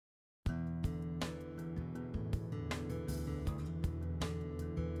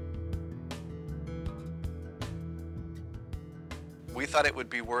we thought it would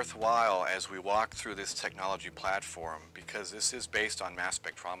be worthwhile as we walk through this technology platform, because this is based on mass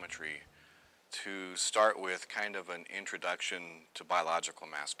spectrometry, to start with kind of an introduction to biological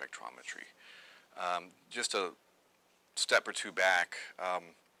mass spectrometry. Just a step or two back,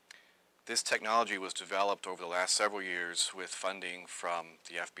 this technology was developed over the last several years with funding from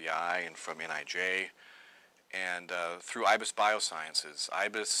the FBI and from NIJ and through IBIS Biosciences.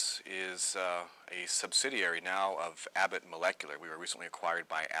 IBIS is a subsidiary now of Abbott Molecular. We were recently acquired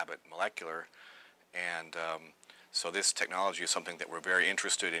by Abbott Molecular, and so this technology is something that we're very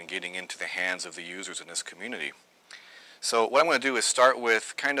interested in getting into the hands of the users in this community. So what I'm going to do is start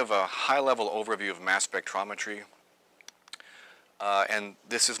with kind of a high-level overview of mass spectrometry. And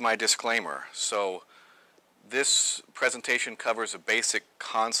this is my disclaimer. So this presentation covers the basic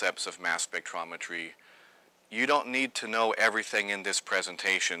concepts of mass spectrometry. You don't need to know everything in this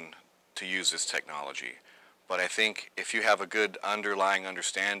presentation to use this technology. But I think if you have a good underlying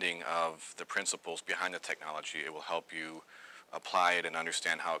understanding of the principles behind the technology, it will help you apply it and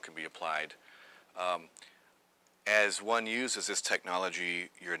understand how it can be applied. As one uses this technology,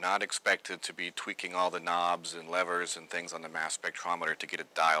 you're not expected to be tweaking all the knobs and levers and things on the mass spectrometer to get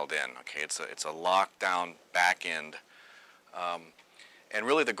it dialed in. Okay, it's a lockdown back end. And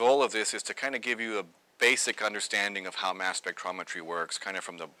really the goal of this is to kind of give you a basic understanding of how mass spectrometry works, kind of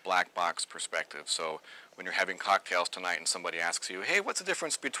from the black box perspective. So when you're having cocktails tonight and somebody asks you, hey, what's the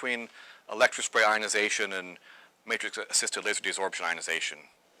difference between electrospray ionization and matrix-assisted laser desorption ionization?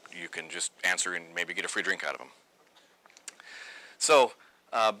 You can just answer and maybe get a free drink out of them. So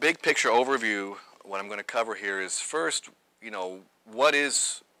big picture overview, what I'm going to cover here is first, what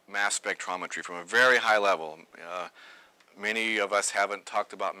is mass spectrometry from a very high level? Many of us haven't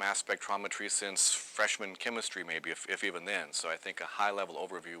talked about mass spectrometry since freshman chemistry, maybe, if even then. So I think a high-level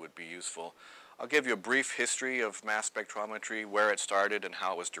overview would be useful. I'll give you a brief history of mass spectrometry, where it started and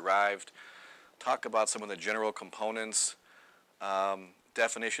how it was derived. Talk about some of the general components,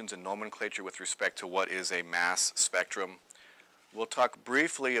 definitions and nomenclature with respect to what is a mass spectrum. We'll talk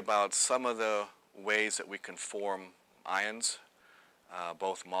briefly about some of the ways that we can form ions,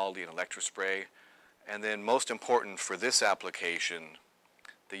 both MALDI and electrospray. And then most important for this application,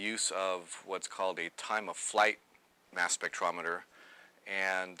 the use of what's called a time-of-flight mass spectrometer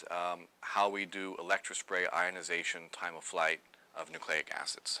and how we do electrospray ionization time-of-flight of nucleic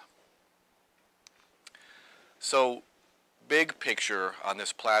acids. So big picture on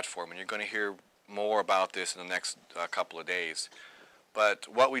this platform, and you're going to hear more about this in the next couple of days. But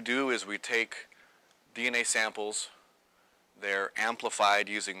what we do is we take DNA samples, they're amplified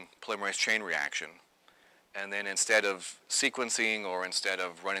using polymerase chain reaction, and then instead of sequencing or instead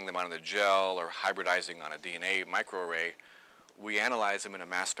of running them on a gel or hybridizing on a DNA microarray, we analyze them in a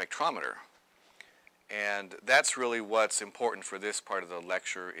mass spectrometer. And that's really what's important for this part of the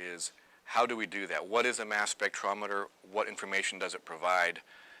lecture is how do we do that? What is a mass spectrometer? What information does it provide?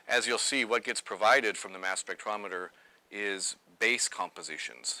 As you'll see, what gets provided from the mass spectrometer is base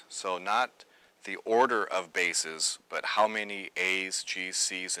compositions. So not the order of bases, but how many A's, G's,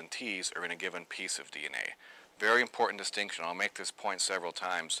 C's, and T's are in a given piece of DNA. Very important distinction. I'll make this point several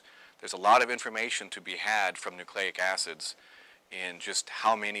times. There's a lot of information to be had from nucleic acids in just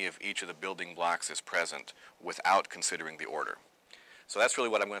how many of each of the building blocks is present without considering the order. So that's really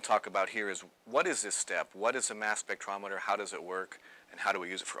what I'm going to talk about here is what is this step? What is a mass spectrometer? How does it work? And how do we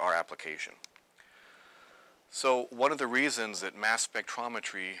use it for our application? So one of the reasons that mass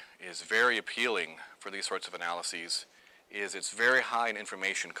spectrometry is very appealing for these sorts of analyses is it's very high in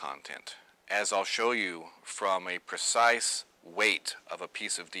information content. As I'll show you from a precise weight of a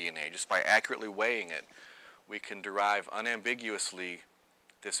piece of DNA, just by accurately weighing it, we can derive unambiguously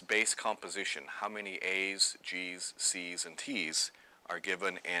this base composition, how many A's, G's, C's, and T's are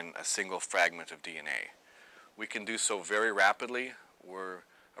given in a single fragment of DNA. We can do so very rapidly. We're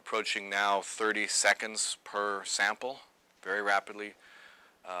approaching now 30 seconds per sample, very rapidly,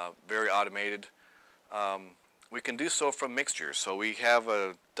 very automated. We can do so from mixtures. So we have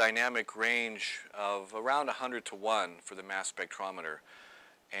a dynamic range of around 100 to 1 for the mass spectrometer.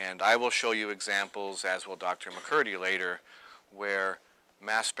 And I will show you examples, as will Dr. McCurdy later, where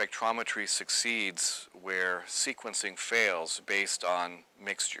mass spectrometry succeeds where sequencing fails based on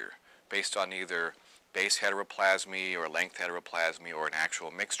mixture, based on either base heteroplasmy or length heteroplasmy or an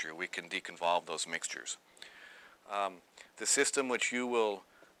actual mixture. We can deconvolve those mixtures. The system which you will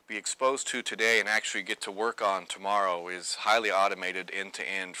be exposed to today and actually get to work on tomorrow is highly automated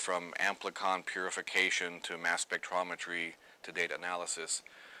end-to-end from amplicon purification to mass spectrometry to data analysis.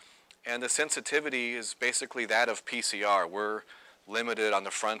 And the sensitivity is basically that of PCR. We're limited on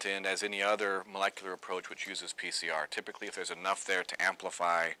the front end as any other molecular approach which uses PCR. Typically, if there's enough there to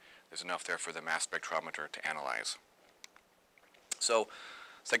amplify, there's enough there for the mass spectrometer to analyze. So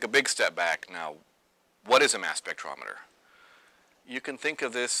let's take a big step back now. What is a mass spectrometer? You can think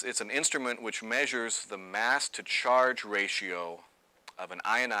of this, it's an instrument which measures the mass to charge ratio of an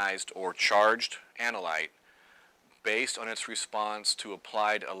ionized or charged analyte based on its response to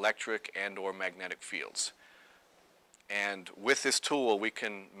applied electric and or magnetic fields. And with this tool, we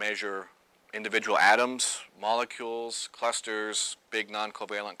can measure individual atoms, molecules, clusters, big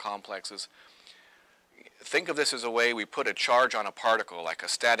non-covalent complexes. Think of this as a way we put a charge on a particle, like a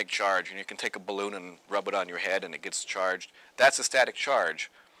static charge, and you can take a balloon and rub it on your head and it gets charged. That's a static charge.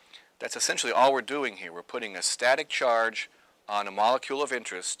 That's essentially all we're doing here. We're putting a static charge on a molecule of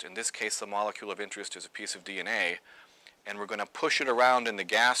interest. In this case, the molecule of interest is a piece of DNA, and we're going to push it around in the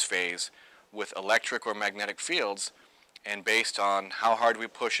gas phase with electric or magnetic fields, and based on how hard we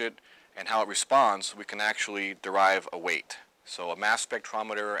push it and how it responds, we can actually derive a weight. So a mass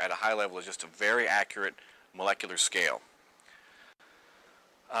spectrometer at a high level is just a very accurate molecular scale.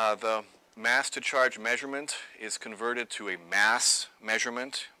 The mass to charge measurement is converted to a mass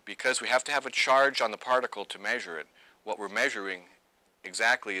measurement because we have to have a charge on the particle to measure it. What we're measuring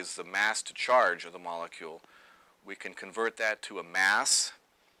exactly is the mass to charge of the molecule. We can convert that to a mass.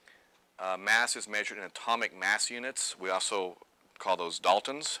 Mass is measured in atomic mass units. We also call those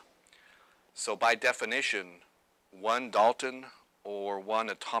Daltons. So by definition, 1 Dalton or 1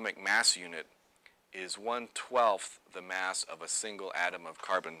 atomic mass unit is 1/12 the mass of a single atom of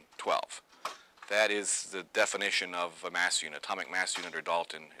carbon-12. That is the definition of a mass unit. Atomic mass unit, or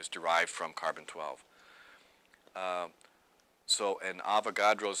Dalton, is derived from carbon-12. So an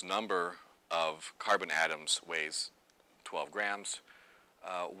Avogadro's number of carbon atoms weighs 12 grams.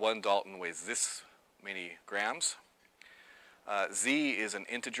 1 Dalton weighs this many grams. Z is an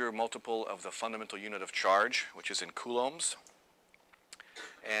integer multiple of the fundamental unit of charge, which is in coulombs.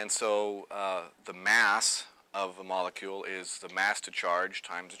 And so the mass of a molecule is the mass to charge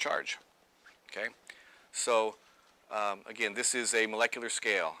times the charge. Okay? So again, this is a molecular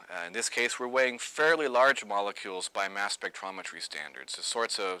scale. In this case, we're weighing fairly large molecules by mass spectrometry standards. The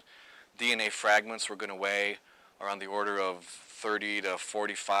sorts of DNA fragments we're going to weigh are on the order of 30 to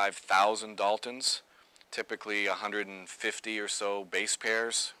 45,000 Daltons, typically 150 or so base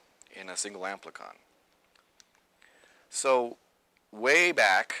pairs in a single amplicon. So way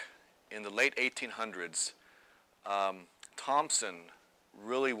back in the late 1800s, Thomson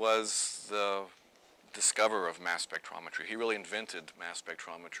really was the discoverer of mass spectrometry. He really invented mass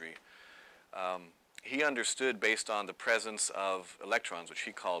spectrometry. He understood, based on the presence of electrons, which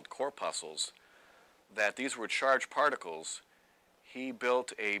he called corpuscles, that these were charged particles. He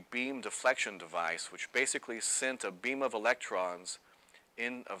built a beam deflection device which basically sent a beam of electrons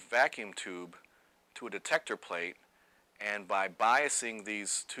in a vacuum tube to a detector plate, and by biasing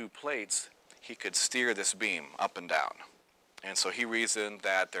these two plates, he could steer this beam up and down. And so he reasoned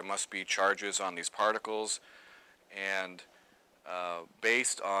that there must be charges on these particles, and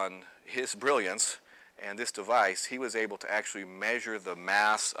based on his brilliance and this device, he was able to actually measure the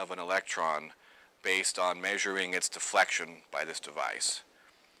mass of an electron based on measuring its deflection by this device.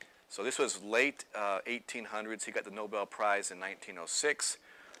 So this was late 1800s. He got the Nobel Prize in 1906.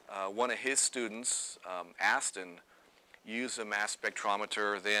 One of his students, Aston, used a mass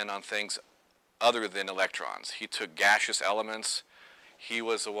spectrometer then on things other than electrons. He took gaseous elements. He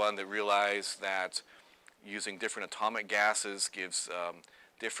was the one that realized that using different atomic gases gives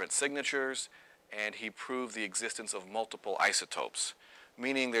different signatures, and he proved the existence of multiple isotopes,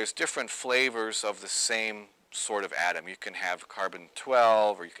 meaning there's different flavors of the same sort of atom. You can have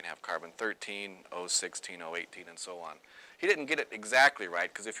carbon-12, or you can have carbon-13, O16, O18, and so on. He didn't get it exactly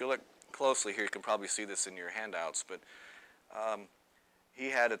right, because if you look closely here, you can probably see this in your handouts, but he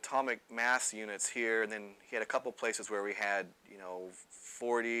had atomic mass units here, and then he had a couple places where we had,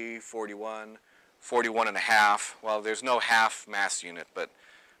 40, 41, 41 and a half. Well, there's no half mass unit, but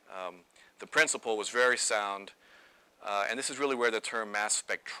the principle was very sound. And this is really where the term mass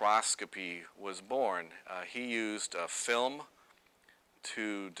spectroscopy was born. He used a film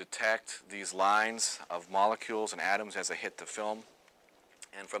to detect these lines of molecules and atoms as they hit the film.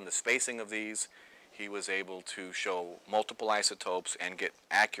 And from the spacing of these, he was able to show multiple isotopes and get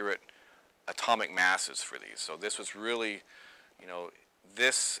accurate atomic masses for these. So this was really,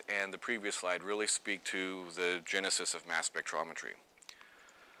 this and the previous slide really speak to the genesis of mass spectrometry.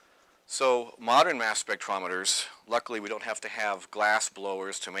 So modern mass spectrometers, luckily we don't have to have glass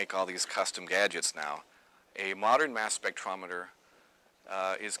blowers to make all these custom gadgets now. A modern mass spectrometer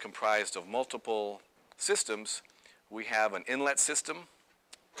is comprised of multiple systems We have an inlet system,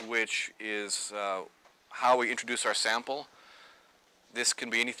 which is how we introduce our sample. This can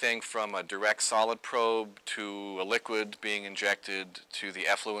be anything from a direct solid probe to a liquid being injected to the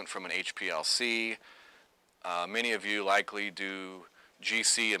effluent from an HPLC. Many of you likely do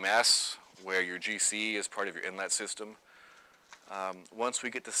GCMS, where your GC is part of your inlet system. Once we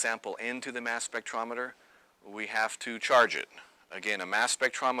get the sample into the mass spectrometer, we have to charge it. Again, a mass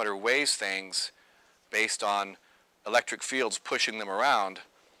spectrometer weighs things based on electric fields pushing them around,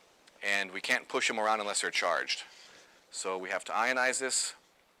 and we can't push them around unless they're charged. So we have to ionize this.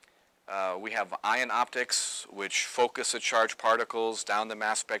 We have ion optics, which focus the charged particles down the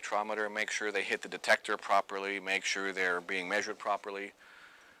mass spectrometer and make sure they hit the detector properly, make sure they're being measured properly.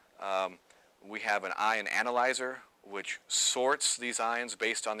 We have an ion analyzer, which sorts these ions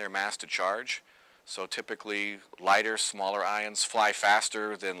based on their mass to charge. So typically, lighter, smaller ions fly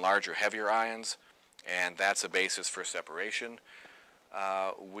faster than larger, heavier ions, and that's a basis for separation.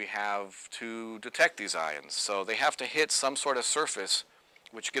 We have to detect these ions. So they have to hit some sort of surface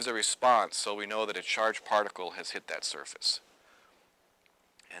which gives a response so we know that a charged particle has hit that surface.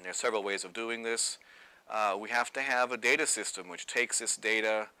 And there are several ways of doing this. We have to have a data system which takes this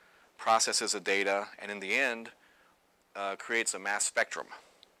data, processes the data, and in the end creates a mass spectrum.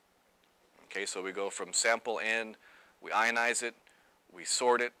 Okay, so we go from sample in, we ionize it, we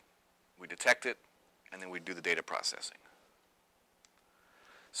sort it, we detect it, and then we do the data processing.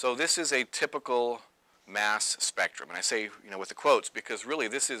 So this is a typical mass spectrum. And I say, with the quotes, because really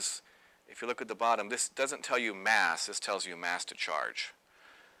this is, if you look at the bottom, this doesn't tell you mass, this tells you mass to charge.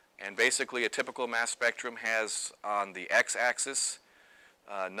 And basically a typical mass spectrum has on the x-axis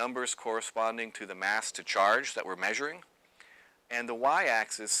numbers corresponding to the mass to charge that we're measuring. And the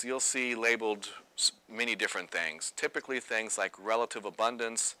y-axis, you'll see labeled many different things. Typically things like relative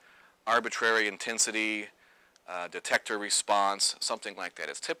abundance, arbitrary intensity, detector response, something like that.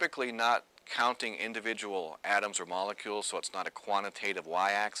 It's typically not counting individual atoms or molecules, so it's not a quantitative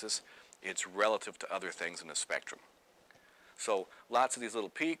y-axis. It's relative to other things in the spectrum. So lots of these little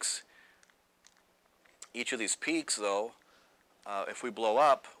peaks. Each of these peaks, though, if we blow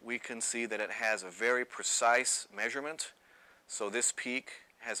up, we can see that it has a very precise measurement. So this peak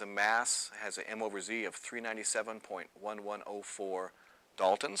has a mass, has an M over Z of 397.1104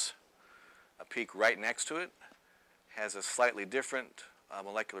 daltons. A peak right next to it has a slightly different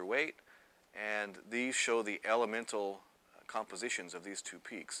molecular weight, and these show the elemental compositions of these two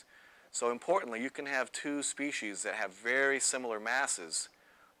peaks. So importantly, you can have two species that have very similar masses,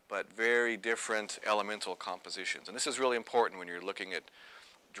 but very different elemental compositions. And this is really important when you're looking at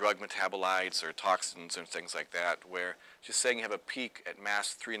drug metabolites or toxins and things like that, where just saying you have a peak at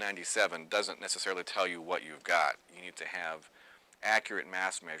mass 397 doesn't necessarily tell you what you've got. You need to have accurate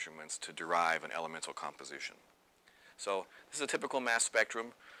mass measurements to derive an elemental composition. So this is a typical mass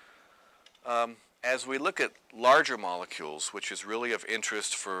spectrum. As we look at larger molecules, which is really of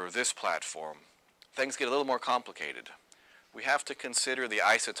interest for this platform, things get a little more complicated. We have to consider the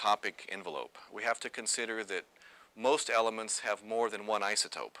isotopic envelope. We have to consider that most elements have more than one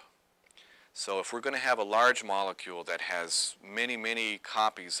isotope. So if we're going to have a large molecule that has many, many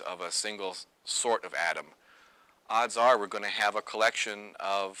copies of a single sort of atom, odds are we're going to have a collection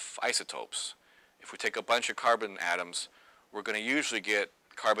of isotopes. If we take a bunch of carbon atoms, we're going to usually get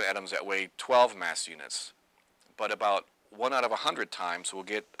carbon atoms that weigh 12 mass units. But about 1 out of 100 times we'll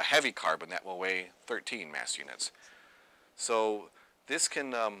get a heavy carbon that will weigh 13 mass units. So this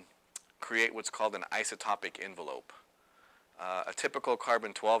can create what's called an isotopic envelope. A typical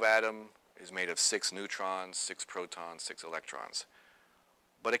carbon-12 atom is made of 6 neutrons, 6 protons, 6 electrons.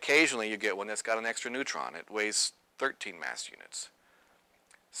 But occasionally you get one that's got an extra neutron. It weighs 13 mass units.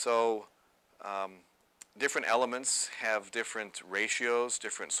 So different elements have different ratios,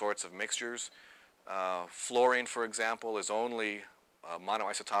 different sorts of mixtures. Fluorine, for example, is only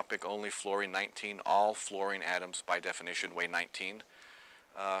monoisotopic, only fluorine 19. All fluorine atoms, by definition, weigh 19.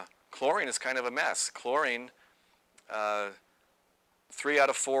 Chlorine is kind of a mess. Chlorine, 3 out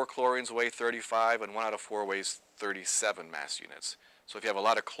of 4 chlorines weigh 35, and 1 out of 4 weighs 37 mass units. So if you have a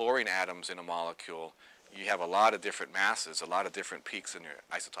lot of chlorine atoms in a molecule, you have a lot of different masses, a lot of different peaks in your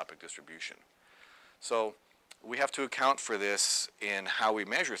isotopic distribution. So we have to account for this in how we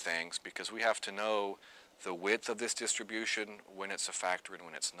measure things, because we have to know the width of this distribution, when it's a factor and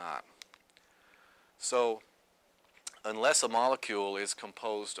when it's not. So unless a molecule is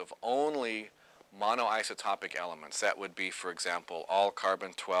composed of only monoisotopic elements, that would be, for example, all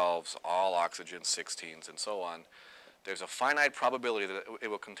carbon-12s, all oxygen-16s, and so on, there's a finite probability that it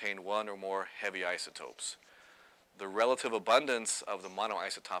will contain one or more heavy isotopes. The relative abundance of the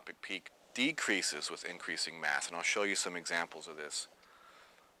monoisotopic peak decreases with increasing mass, and I'll show you some examples of this.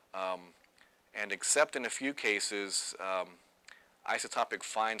 And except in a few cases, isotopic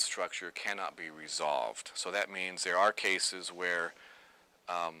fine structure cannot be resolved. So that means there are cases where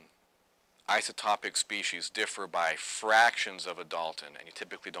isotopic species differ by fractions of a Dalton, and you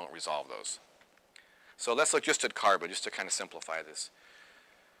typically don't resolve those. So let's look just at carbon, just to kind of simplify this.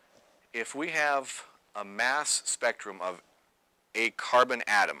 If we have a mass spectrum of a carbon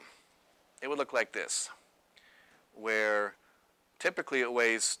atom, it would look like this, where typically it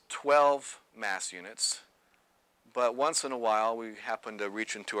weighs 12 mass units, but once in a while we happen to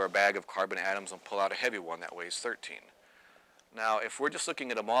reach into our bag of carbon atoms and pull out a heavy one that weighs 13. Now, if we're just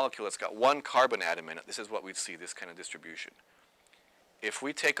looking at a molecule that's got one carbon atom in it, this is what we'd see, this kind of distribution. If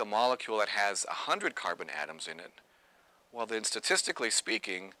we take a molecule that has 100 carbon atoms in it, well then statistically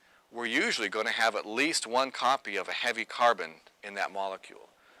speaking, we're usually going to have at least one copy of a heavy carbon in that molecule.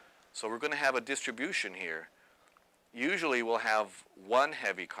 So we're going to have a distribution here. Usually we'll have one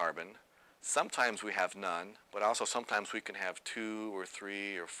heavy carbon. Sometimes we have none, but also sometimes we can have 2 or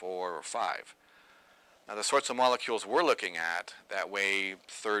 3 or 4 or 5. Now the sorts of molecules we're looking at that weigh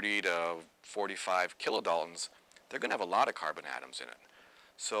 30 to 45 kilodaltons, they're going to have a lot of carbon atoms in it.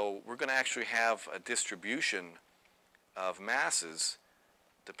 So we're going to actually have a distribution of masses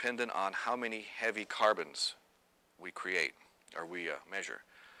dependent on how many heavy carbons we create or we measure.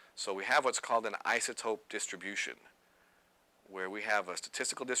 So we have what's called an isotope distribution, where we have a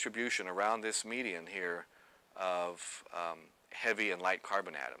statistical distribution around this median here of heavy and light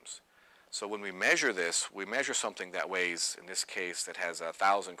carbon atoms. So when we measure this, we measure something that weighs, in this case, that has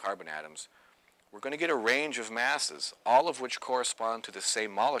 1,000 carbon atoms. We're going to get a range of masses, all of which correspond to the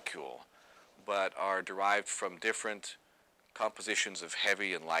same molecule, but are derived from different compositions of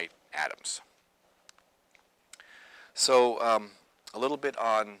heavy and light atoms. So a little bit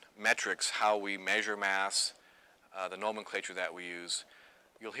on metrics, how we measure mass, the nomenclature that we use.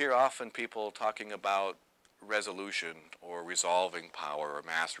 You'll hear often people talking about resolution or resolving power or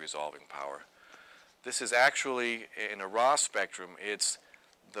mass resolving power. This is actually, in a raw spectrum, it's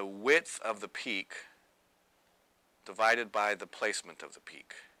the width of the peak divided by the placement of the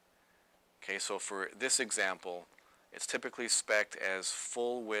peak. Okay, so for this example, it's typically spec'd as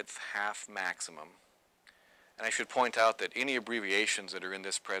full width half maximum. And I should point out that any abbreviations that are in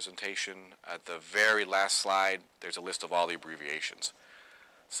this presentation, at the very last slide, there's a list of all the abbreviations.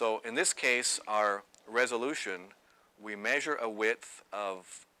 So in this case, our resolution, we measure a width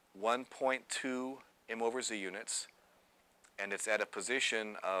of 1.2 m over z units, and it's at a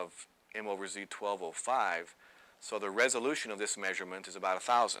position of m over z 1205. So the resolution of this measurement is about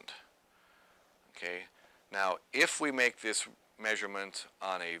 1,000. Okay. Now, if we make this measurement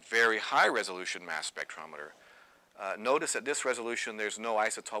on a very high resolution mass spectrometer, notice at this resolution there's no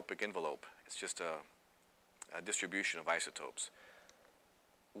isotopic envelope. It's just a distribution of isotopes.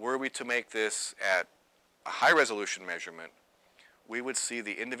 Were we to make this at a high resolution measurement, we would see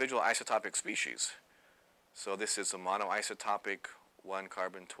the individual isotopic species. So this is a monoisotopic 1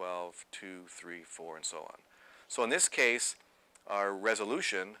 carbon 12, 2, 3, 4, and so on. So in this case, our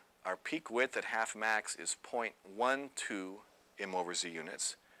resolution, our peak width at half max is 0.12 m over z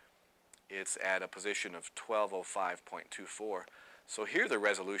units. It's at a position of 1205.24. So here the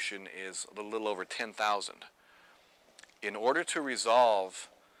resolution is a little over 10,000. In order to resolve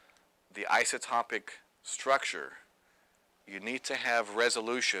the isotopic structure, you need to have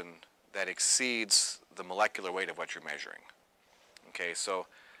resolution that exceeds the molecular weight of what you're measuring. Okay, so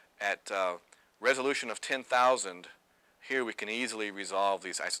at resolution of 10,000, here we can easily resolve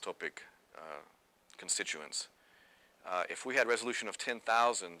these isotopic constituents. If we had resolution of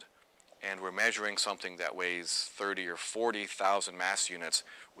 10,000 and we're measuring something that weighs 30 or 40,000 mass units,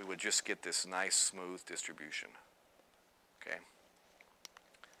 we would just get this nice smooth distribution. Okay.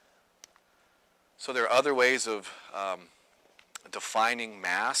 So there are other ways of defining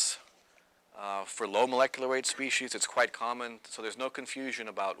mass. For low molecular weight species, it's quite common, so there's no confusion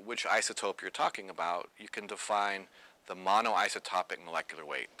about which isotope you're talking about. You can define the monoisotopic molecular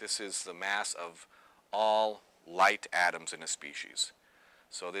weight. This is the mass of all light atoms in a species.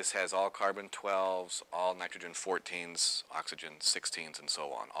 So this has all carbon 12s, all nitrogen 14s, oxygen 16s, and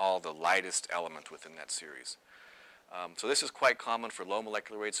so on, all the lightest element within that series. So this is quite common for low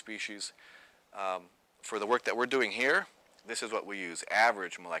molecular weight species. For the work that we're doing here, this is what we use,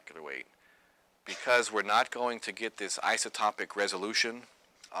 average molecular weight. Because we're not going to get this isotopic resolution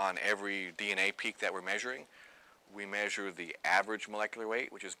on every DNA peak that we're measuring, we measure the average molecular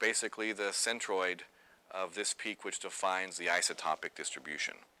weight, which is basically the centroid of this peak which defines the isotopic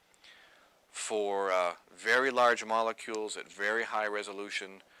distribution. For very large molecules at very high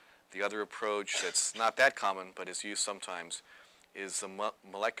resolution, The other approach that's not that common but is used sometimes is the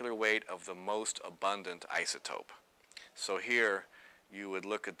molecular weight of the most abundant isotope. So here you would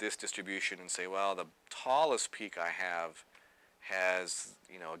look at this distribution and say, well, the tallest peak I have has,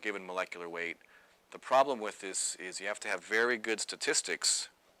 a given molecular weight. The problem with this is you have to have very good statistics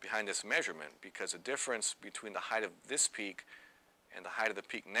behind this measurement, because the difference between the height of this peak and the height of the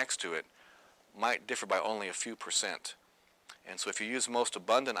peak next to it might differ by only a few percent. And so if you use most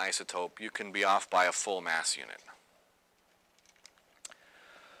abundant isotope, you can be off by a full mass unit.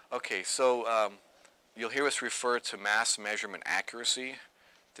 Okay, so you'll hear us refer to mass measurement accuracy.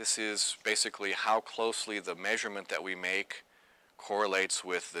 This is basically how closely the measurement that we make correlates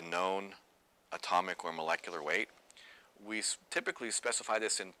with the known atomic or molecular weight. We typically specify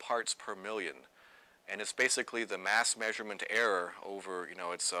this in parts per million, and it's basically the mass measurement error over,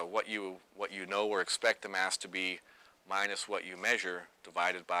 it's what you know or expect the mass to be minus what you measure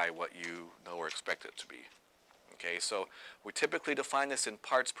divided by what you know or expect it to be. Okay, so we typically define this in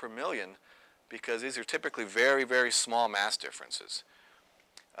parts per million because these are typically very, very small mass differences.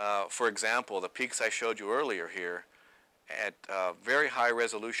 For example, the peaks I showed you earlier here, at very high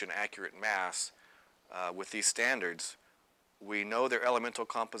resolution accurate mass with these standards, we know their elemental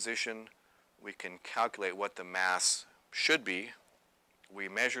composition. We can calculate what the mass should be. We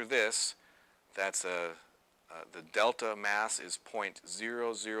measure this. That's the delta mass is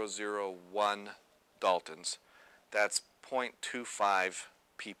 0.0001 daltons. That's 0.25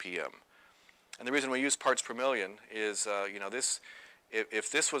 ppm. And the reason we use parts per million is,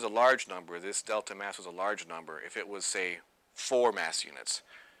 if this was a large number, this delta mass was a large number, if it was, say, 4 mass units,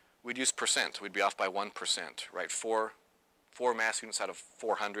 we'd use percent. We'd be off by 1%, right? 4 mass units out of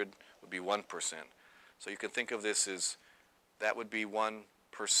 400 would be 1%. So you can think of this as, that would be 1%,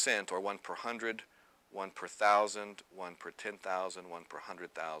 or 1 per 100, 1 per 1,000, 1 per 10,000, 1 per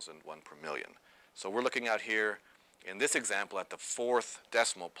 100,000, 1 per million. So we're looking out here, in this example, at the 4th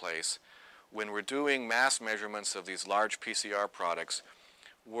decimal place. When we're doing mass measurements of these large PCR products,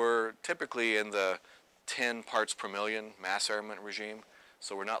 we're typically in the 10 parts per million mass measurement regime.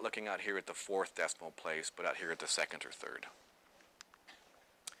 So we're not looking out here at the 4th decimal place, but out here at the 2nd or 3rd.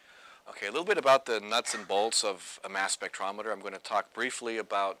 Okay, a little bit about the nuts and bolts of a mass spectrometer. I'm going to talk briefly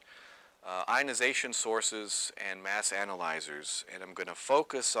about ionization sources and mass analyzers, and I'm going to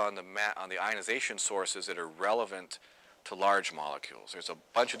focus on the ionization sources that are relevant to large molecules. There's a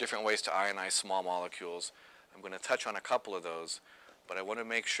bunch of different ways to ionize small molecules. I'm going to touch on a couple of those, but I want to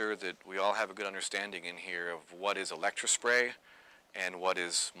make sure that we all have a good understanding in here of what is electrospray and what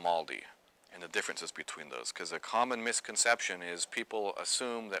is MALDI and the differences between those, because a common misconception is people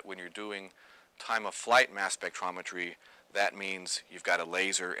assume that when you're doing time of flight mass spectrometry, that means you've got a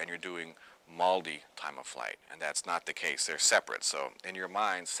laser and you're doing MALDI time of flight, and that's not the case. They're separate. So in your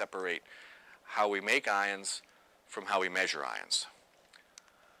mind, separate how we make ions from how we measure ions.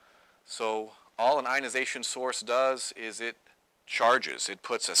 So all an ionization source does is it charges. It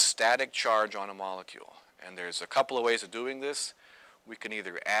puts a static charge on a molecule, and there's a couple of ways of doing this. We can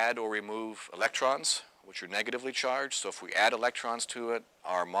either add or remove electrons, which are negatively charged. So if we add electrons to it,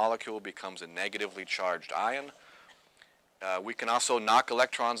 our molecule becomes a negatively charged ion. We can also knock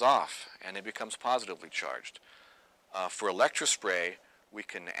electrons off, and it becomes positively charged. For electrospray, we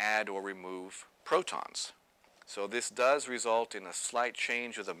can add or remove protons. So this does result in a slight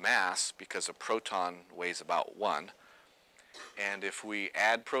change of the mass because a proton weighs about 1. And if we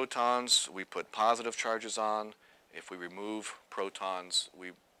add protons, we put positive charges on. If we remove protons,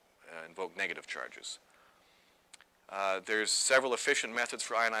 we invoke negative charges. There's several efficient methods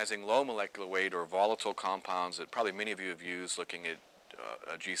for ionizing low molecular weight or volatile compounds that probably many of you have used, looking at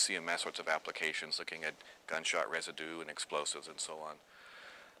GCMS sorts of applications, looking at gunshot residue and explosives and so on.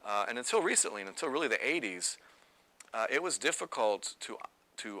 And until recently, and until really the 80s, it was difficult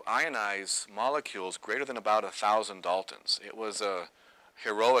to ionize molecules greater than about 1,000 daltons. It was a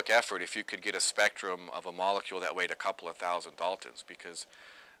heroic effort if you could get a spectrum of a molecule that weighed a couple of thousand daltons, because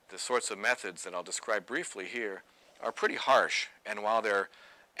the sorts of methods that I'll describe briefly here are pretty harsh, and while they're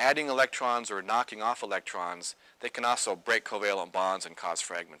adding electrons or knocking off electrons, they can also break covalent bonds and cause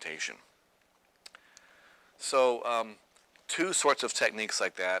fragmentation. So two sorts of techniques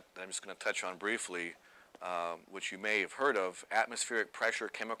like that I'm just going to touch on briefly, which you may have heard of: atmospheric pressure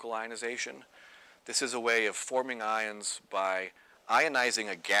chemical ionization. This is a way of forming ions by ionizing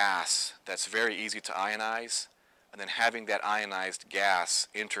a gas that's very easy to ionize, and then having that ionized gas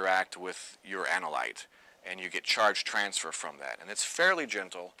interact with your analyte, and you get charge transfer from that. And it's fairly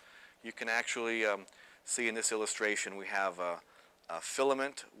gentle. You can actually see in this illustration we have a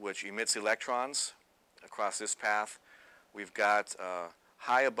filament which emits electrons across this path. We've got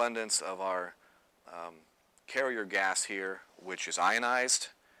high abundance of our carrier gas here, which is ionized,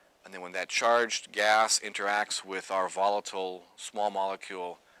 and then when that charged gas interacts with our volatile small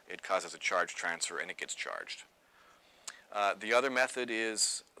molecule, it causes a charge transfer and it gets charged. The other method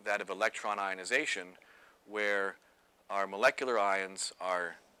is that of electron ionization, where our molecular ions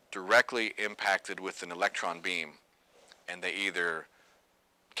are directly impacted with an electron beam, and they either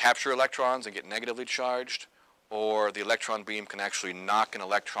capture electrons and get negatively charged, or the electron beam can actually knock an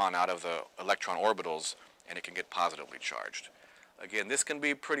electron out of the electron orbitals and it can get positively charged. Again, this can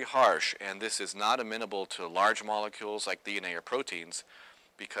be pretty harsh, and this is not amenable to large molecules like DNA or proteins,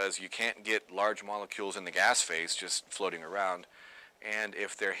 because you can't get large molecules in the gas phase just floating around, and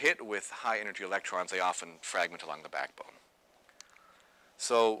if they're hit with high energy electrons, they often fragment along the backbone.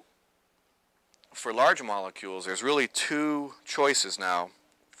 So for large molecules, there's really two choices now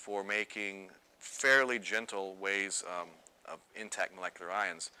for making fairly gentle ways of intact molecular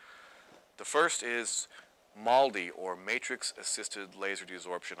ions. The first is MALDI, or matrix-assisted laser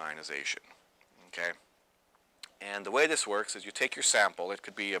desorption ionization. Okay? And the way this works is you take your sample, it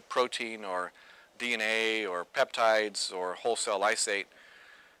could be a protein or DNA or peptides or whole cell lysate,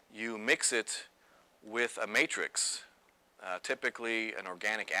 you mix it with a matrix, typically an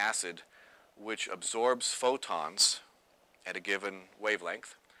organic acid, which absorbs photons at a given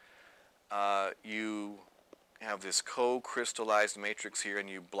wavelength. You have this co-crystallized matrix here, and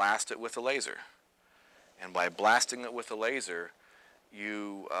you blast it with a laser. And by blasting it with a laser,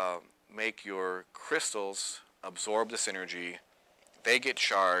 you make your crystals absorb this energy, they get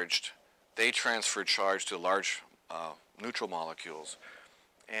charged, they transfer charge to large neutral molecules,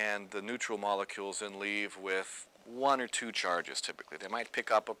 and the neutral molecules then leave with one or two charges typically. They might pick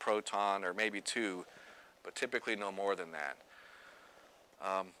up a proton or maybe two, but typically no more than that.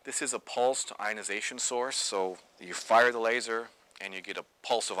 This is a pulsed ionization source, so you fire the laser and you get a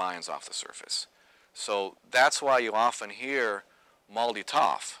pulse of ions off the surface. So that's why you often hear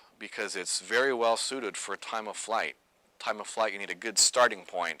MALDI-TOF, because it's very well suited for time of flight. Time of flight, you need a good starting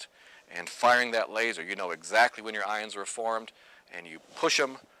point, and firing that laser, you know exactly when your ions were formed, and you push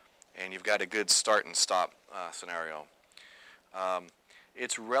them, and you've got a good start and stop scenario.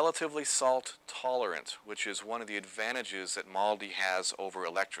 It's relatively salt tolerant, which is one of the advantages that MALDI has over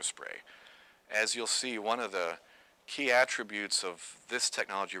electrospray. As you'll see, one of the key attributes of this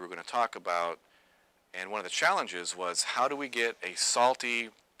technology we're going to talk about, and one of the challenges, was how do we get a salty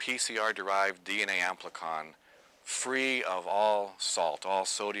PCR-derived DNA amplicon free of all salt, all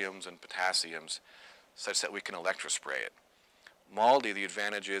sodiums and potassiums, such that we can electrospray it. MALDI, the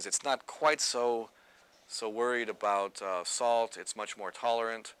advantage is it's not quite so worried about salt. It's much more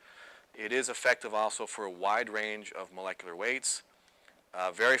tolerant. It is effective also for a wide range of molecular weights.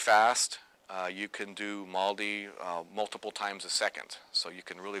 Very fast. You can do MALDI multiple times a second, so you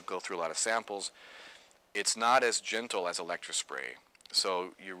can really go through a lot of samples. It's not as gentle as electrospray, so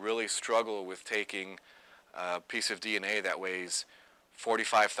you really struggle with taking a piece of DNA that weighs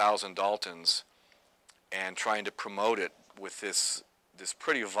 45,000 Daltons and trying to promote it with this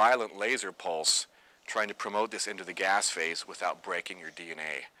pretty violent laser pulse, trying to promote this into the gas phase without breaking your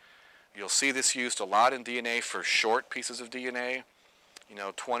DNA. You'll see this used a lot in DNA for short pieces of DNA,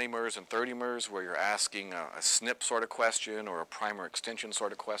 20 mers and 30 mers, where you're asking a SNP sort of question or a primer extension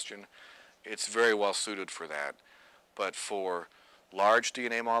sort of question. It's very well suited for that. But for large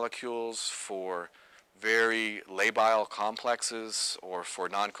DNA molecules, for very labile complexes, or for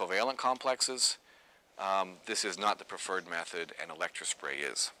non-covalent complexes, this is not the preferred method, and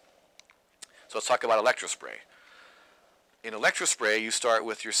electrospray is. So let's talk about electrospray. In electrospray, you start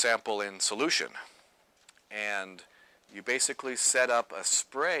with your sample in solution, and you basically set up a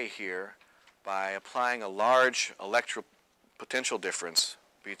spray here by applying a large electropotential difference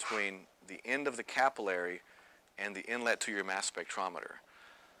between the end of the capillary and the inlet to your mass spectrometer.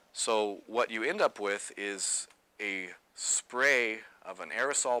 So what you end up with is a spray of an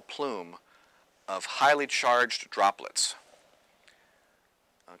aerosol plume of highly charged droplets.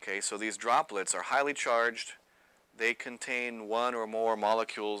 Okay, so these droplets are highly charged. They contain one or more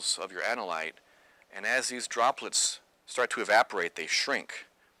molecules of your analyte, and as these droplets start to evaporate, they shrink.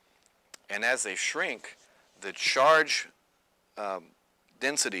 And as they shrink, the charge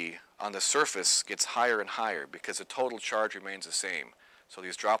density on the surface gets higher and higher because the total charge remains the same. So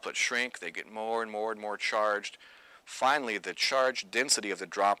these droplets shrink, they get more and more and more charged. Finally, the charge density of the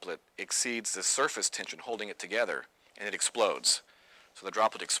droplet exceeds the surface tension holding it together, and it explodes. So the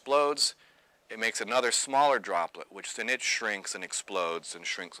droplet explodes, it makes another smaller droplet, which then it shrinks and explodes and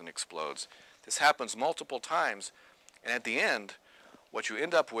shrinks and explodes. This happens multiple times, and at the end, what you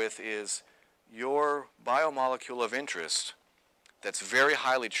end up with is your biomolecule of interest that's very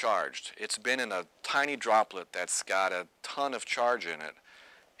highly charged. It's been in a tiny droplet that's got a ton of charge in it,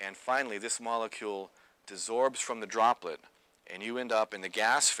 and finally this molecule desorbs from the droplet, and you end up in the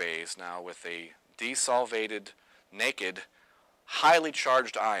gas phase now with a desolvated, naked, highly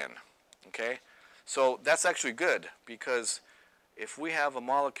charged ion. Okay? So that's actually good, because if we have a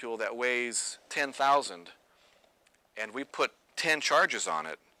molecule that weighs 10,000 and we put 10 charges on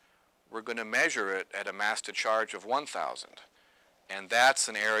it, we're going to measure it at a mass to charge of 1,000. And that's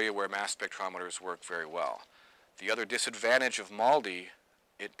an area where mass spectrometers work very well. The other disadvantage of MALDI,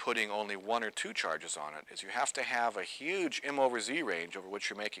 it putting only 1 or 2 charges on it, is you have to have a huge M over Z range over which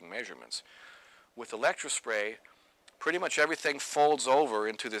you're making measurements. With electrospray, pretty much everything folds over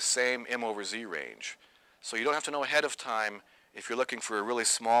into the same M over Z range. So you don't have to know ahead of time if you're looking for a really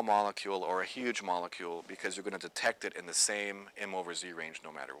small molecule or a huge molecule, because you're going to detect it in the same M over Z range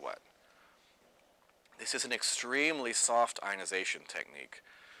no matter what. This is an extremely soft ionization technique.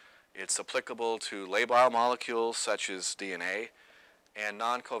 It's applicable to labile molecules such as DNA and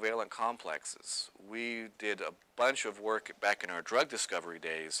non-covalent complexes. We did a bunch of work back in our drug discovery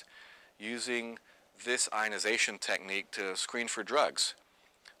days using this ionization technique to screen for drugs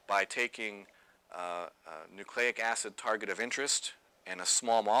by taking a nucleic acid target of interest and a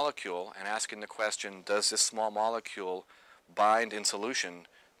small molecule and asking the question, does this small molecule bind in solution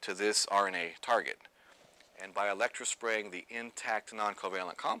to this RNA target? And by electrospraying the intact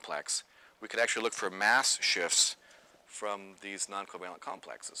non-covalent complex, we could actually look for mass shifts from these non-covalent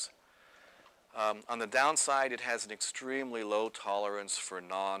complexes. On the downside, it has an extremely low tolerance for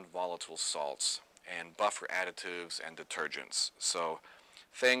non-volatile salts and buffer additives and detergents. So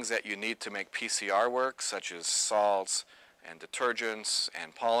things that you need to make PCR work, such as salts and detergents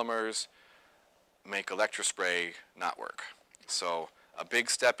and polymers, make electrospray not work. So a big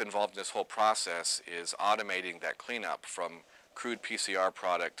step involved in this whole process is automating that cleanup from crude PCR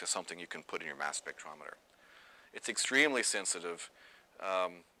product to something you can put in your mass spectrometer. It's extremely sensitive,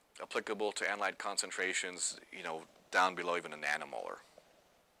 applicable to analyte concentrations, down below even a nanomolar.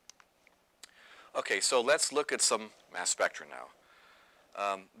 Okay, so let's look at some mass spectra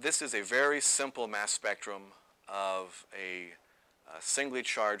now. This is a very simple mass spectrum of a singly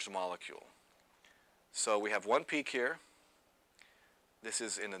charged molecule. So we have one peak here. This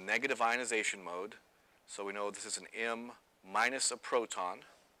is in a negative ionization mode, so we know this is an M minus a proton.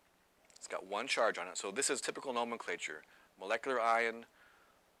 It's got 1 charge on it, so this is typical nomenclature. Molecular ion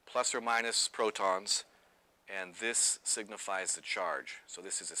plus or minus protons, and this signifies the charge. So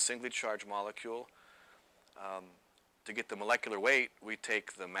this is a singly charged molecule. To get the molecular weight, we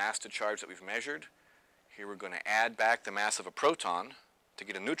take the mass to charge that we've measured. Here we're going to add back the mass of a proton to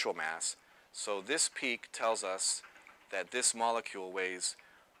get a neutral mass. So this peak tells us that this molecule weighs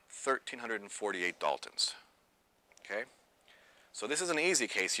 1,348 Daltons. Okay? So this is an easy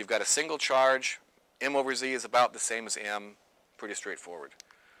case. You've got a single charge. M over Z is about the same as M. Pretty straightforward.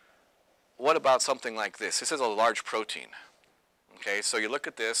 What about something like this? This is a large protein. Okay, so you look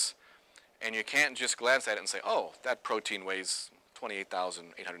at this, and you can't just glance at it and say, oh, that protein weighs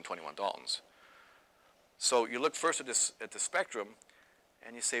 28,821 Daltons. So you look first at the spectrum,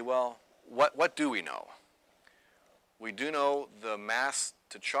 and you say, well, what do we know? We do know the mass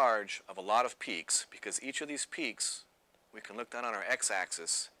to charge of a lot of peaks, because each of these peaks, we can look down on our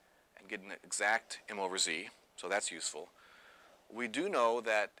x-axis and get an exact M over Z, so that's useful. We do know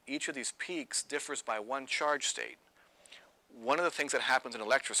that each of these peaks differs by 1 charge state. One of the things that happens in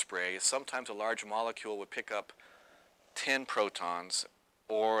electrospray is sometimes a large molecule would pick up 10 protons,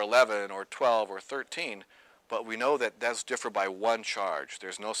 or 11, or 12, or 13, but we know that does differ by 1 charge.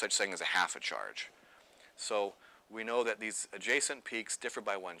 There's no such thing as a half a charge. So we know that these adjacent peaks differ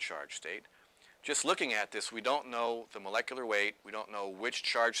by 1 charge state. Just looking at this, we don't know the molecular weight, we don't know which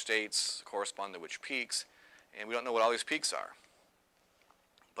charge states correspond to which peaks, and we don't know what all these peaks are.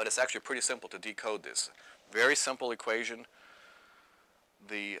 But it's actually pretty simple to decode this. Very simple equation.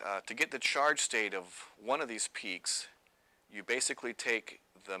 To get the charge state of one of these peaks, you basically take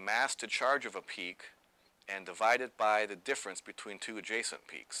the mass to charge of a peak and divide it by the difference between 2 adjacent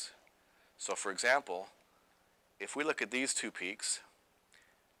peaks. So for example, if we look at these 2 peaks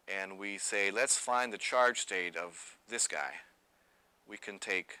and we say, let's find the charge state of this guy, we can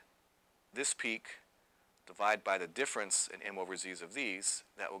take this peak, divide by the difference in M over Z's of these,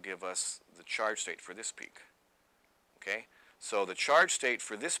 that will give us the charge state for this peak. Okay? So the charge state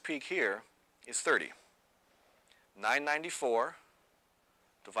for this peak here is 30. 994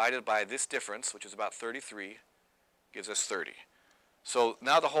 divided by this difference, which is about 33, gives us 30. So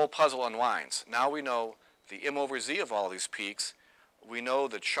now the whole puzzle unwinds. Now we know the M over Z of all of these peaks. We know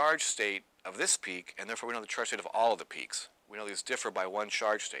the charge state of this peak, and therefore we know the charge state of all of the peaks. we know these differ by one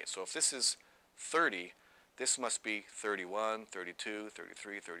charge state. So if this is 30, this must be 31, 32,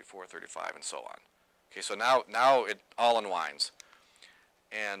 33, 34, 35, and so on. Okay, so now it all unwinds.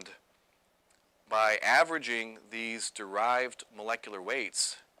 And by averaging these derived molecular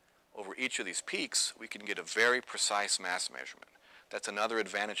weights over each of these peaks, we can get a very precise mass measurement. That's another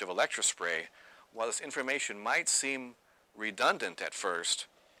advantage of electrospray. While this information might seem redundant at first,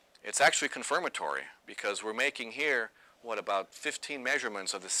 it's actually confirmatory, because we're making here, what, about 15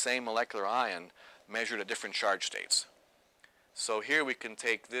 measurements of the same molecular ion measured at different charge states. So here we can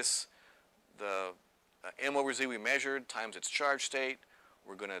take this, the m over z we measured times its charge state.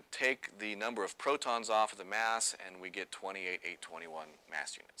 We're going to take the number of protons off of the mass, and we get 28,821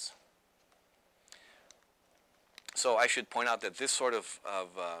 mass units. So I should point out that this sort of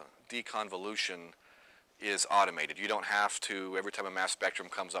deconvolution is automated. You don't have to, every time a mass spectrum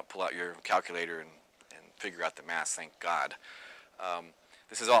comes up, pull out your calculator and figure out the mass, thank God.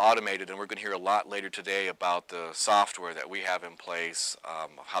 This is all automated, and we're going to hear a lot later today about the software that we have in place,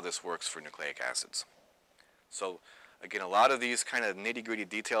 how this works for nucleic acids. So again, a lot of these kind of nitty-gritty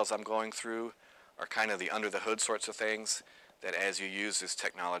details I'm going through are kind of the under-the-hood sorts of things that as you use this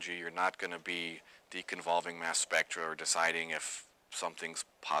technology, you're not going to be deconvolving mass spectra or deciding if something's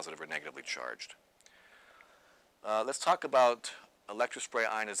positive or negatively charged. Let's talk about electrospray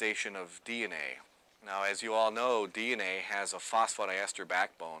ionization of DNA. Now, as you all know, DNA has a phosphodiester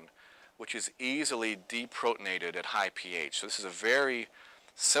backbone, which is easily deprotonated at high pH. So this is a very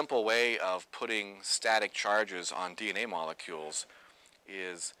simple way of putting static charges on DNA molecules,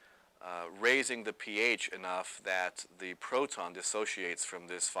 is raising the pH enough that the proton dissociates from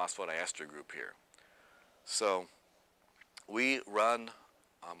this phosphodiester group here. So we run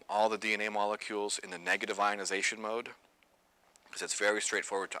all the DNA molecules in the negative ionization mode, because it's very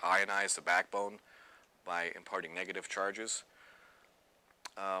straightforward to ionize the backbone by imparting negative charges.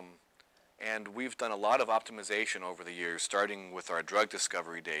 And we've done a lot of optimization over the years, starting with our drug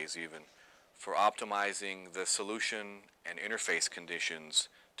discovery days even, for optimizing the solution and interface conditions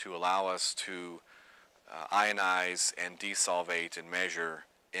to allow us to ionize and desolvate and measure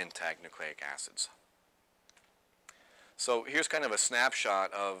intact nucleic acids. So here's kind of a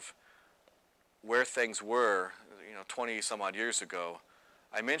snapshot of where things were, 20 some odd years ago.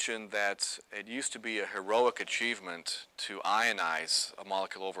 I mentioned that it used to be a heroic achievement to ionize a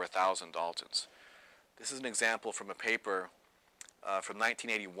molecule over 1,000 Daltons. This is an example from a paper from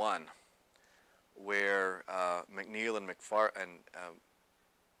 1981 where McNeil and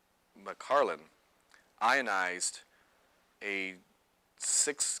McCarlin ionized a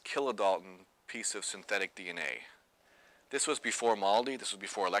 6 kilodalton piece of synthetic DNA. This was before MALDI, this was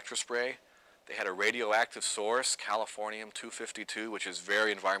before electrospray. They had a radioactive source, californium-252, which is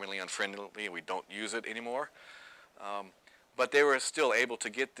very environmentally unfriendly, and we don't use it anymore. But they were still able to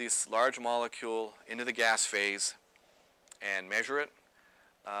get this large molecule into the gas phase and measure it.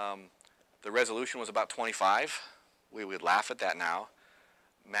 The resolution was about 25. We would laugh at that now.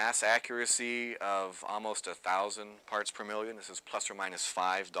 Mass accuracy of almost 1,000 parts per million. This is plus or minus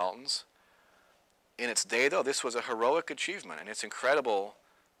 5 Daltons. In its day, though, this was a heroic achievement, and it's incredible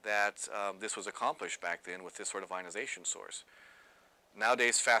that this was accomplished back then with this sort of ionization source.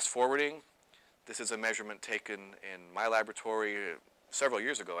 Nowadays, fast forwarding, this is a measurement taken in my laboratory several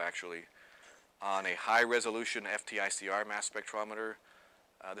years ago, actually, on a high resolution FTICR mass spectrometer.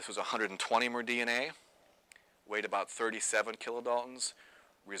 This was 120 mer DNA, weighed about 37 kilodaltons,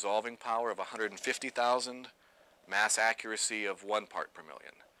 resolving power of 150,000, mass accuracy of 1 part per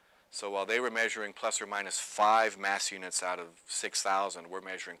million. So while they were measuring plus or minus 5 mass units out of 6,000, we're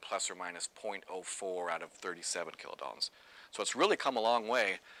measuring plus or minus 0.04 out of 37 kilodaltons. So it's really come a long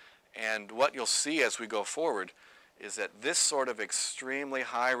way. And what you'll see as we go forward is that this sort of extremely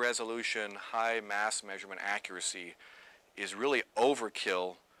high resolution, high mass measurement accuracy is really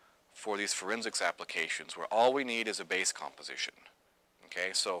overkill for these forensics applications where all we need is a base composition. Okay,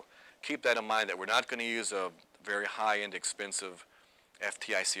 so keep that in mind, that we're not going to use a very high-end expensive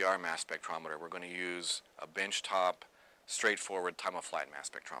FTICR mass spectrometer. We're going to use a benchtop, straightforward time-of-flight mass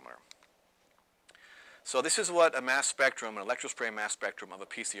spectrometer. So this is what a mass spectrum, an electrospray mass spectrum of a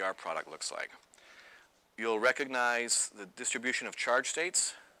PCR product looks like. You'll recognize the distribution of charge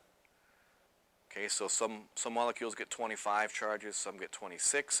states. Okay, so some molecules get 25 charges, some get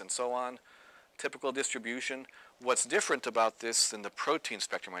 26, and so on. Typical distribution. What's different about this than the protein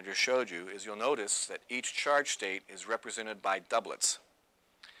spectrum I just showed you is you'll notice that each charge state is represented by doublets.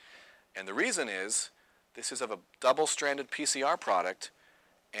 And the reason is, this is of a double-stranded PCR product,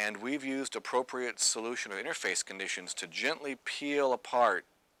 and we've used appropriate solution or interface conditions to gently peel apart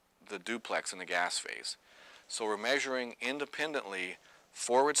the duplex in the gas phase. So we're measuring independently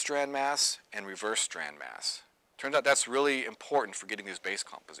forward strand mass and reverse strand mass. Turns out that's really important for getting these base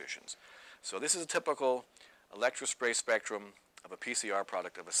compositions. So this is a typical electrospray spectrum of a PCR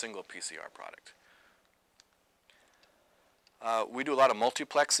product, of a single PCR product. We do a lot of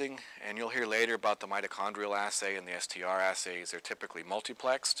multiplexing, and you'll hear later about the mitochondrial assay and the STR assays. They're typically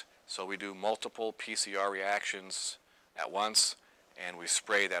multiplexed, so we do multiple PCR reactions at once, and we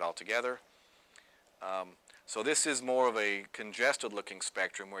spray that all together. So this is more of a congested looking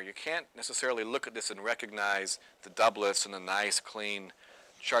spectrum where you can't necessarily look at this and recognize the doublets and the nice clean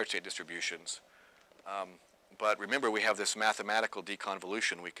charge state distributions. But remember, we have this mathematical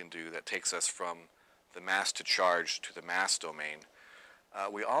deconvolution we can do that takes us from the mass to charge to the mass domain.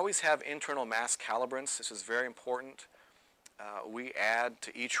 We always have internal mass calibrants. This is very important. We add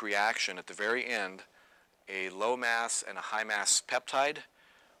to each reaction at the very end a low mass and a high mass peptide.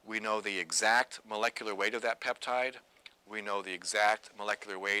 We know the exact molecular weight of that peptide. We know the exact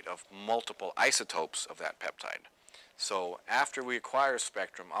molecular weight of multiple isotopes of that peptide. So after we acquire a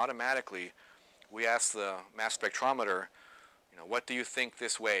spectrum, automatically we ask the mass spectrometer, what do you think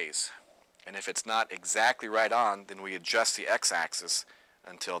this weighs? And if it's not exactly right on, then we adjust the x-axis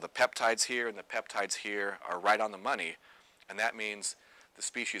until the peptides here and the peptides here are right on the money, and that means the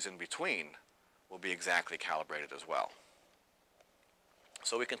species in between will be exactly calibrated as well.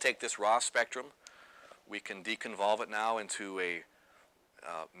 So we can take this raw spectrum, we can deconvolve it now into a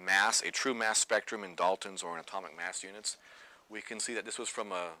true mass spectrum in Daltons or in atomic mass units. We can see that this was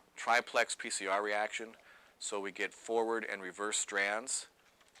from a triplex PCR reaction, so we get forward and reverse strands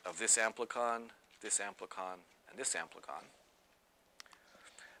of this amplicon, and this amplicon.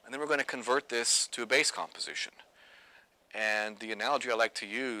 And then we're going to convert this to a base composition. And the analogy I like to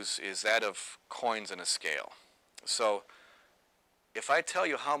use is that of coins in a scale. So if I tell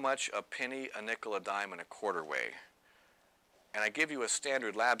you how much a penny, a nickel, a dime, and a quarter weigh, and I give you a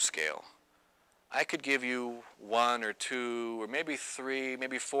standard lab scale, I could give you 1 or 2 or maybe 3,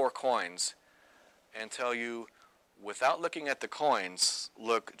 maybe 4 coins and tell you, without looking at the coins,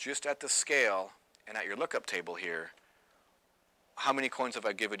 look just at the scale and at your lookup table here, how many coins have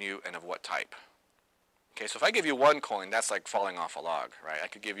I given you and of what type? Okay, so if I give you 1 coin, that's like falling off a log, right? I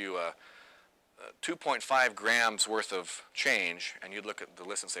could give you a 2.5 grams worth of change, and you'd look at the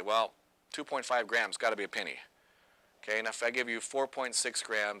list and say, well, 2.5 grams got to be a penny. Okay, and if I give you 4.6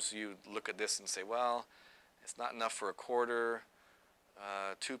 grams, you look at this and say, well, it's not enough for a quarter.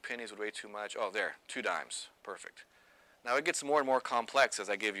 2 pennies would weigh too much. Oh, there, 2 dimes. Perfect. Now it gets more and more complex as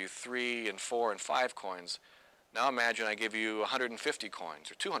I give you 3 and 4 and 5 coins. Now imagine I give you 150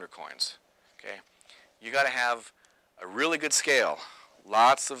 coins or 200 coins. Okay, you got to have a really good scale,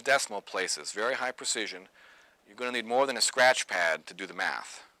 lots of decimal places, very high precision. You're going to need more than a scratch pad to do the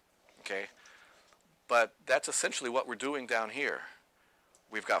math. Okay, but that's essentially what we're doing down here.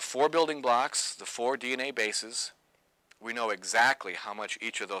 We've got 4 building blocks, the 4 DNA bases. We know exactly how much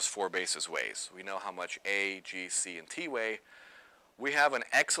each of those 4 bases weighs. We know how much A, G, C, and T weigh. We have an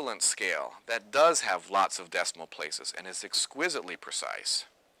excellent scale that does have lots of decimal places and is exquisitely precise.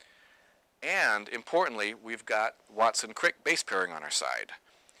 And importantly, we've got Watson-Crick base pairing on our side.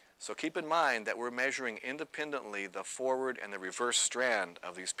 So keep in mind that we're measuring independently the forward and the reverse strand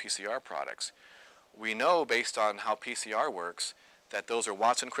of these PCR products. We know, based on how PCR works, that those are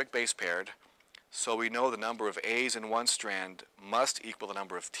Watson-Crick base paired. So we know the number of A's in one strand must equal the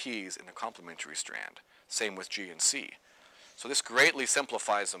number of T's in the complementary strand. Same with G and C. So this greatly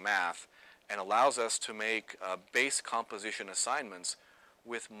simplifies the math and allows us to make base composition assignments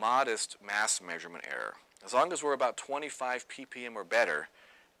with modest mass measurement error. As long as we're about 25 ppm or better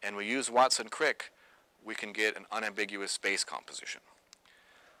and we use Watson-Crick, we can get an unambiguous base composition.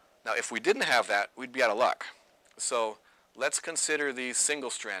 Now if we didn't have that, we'd be out of luck. So let's consider these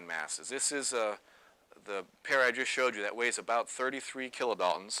single strand masses. This is the pair I just showed you that weighs about 33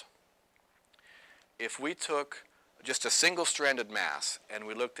 kilodaltons. If we took just a single stranded mass and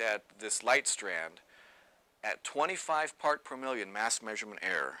we looked at this light strand, at 25 part per million mass measurement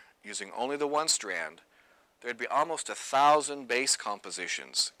error, using only the 1 strand, there'd be almost 1,000 base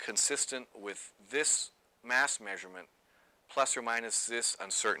compositions consistent with this mass measurement plus or minus this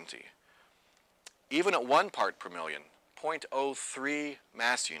uncertainty. Even at 1 part per million, 0.03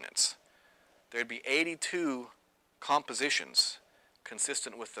 mass units, there'd be 82 compositions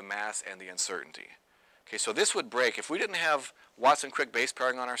consistent with the mass and the uncertainty. Okay, so this would break. If we didn't have Watson-Crick base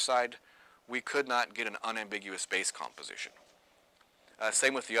pairing on our side, we could not get an unambiguous base composition.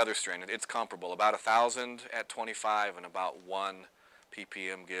 Same with the other strand. It's comparable. About 1,000 at 25 and about 1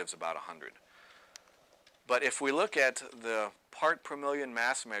 ppm gives about 100. But if we look at the part per million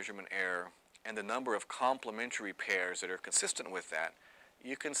mass measurement error and the number of complementary pairs that are consistent with that,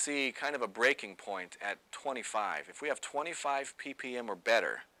 you can see kind of a breaking point at 25. If we have 25 ppm or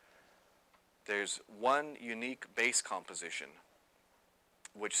better, there's one unique base composition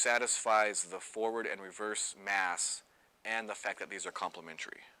which satisfies the forward and reverse mass and the fact that these are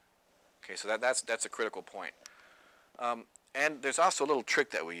complementary. Okay, so that's a critical point. And there's also a little trick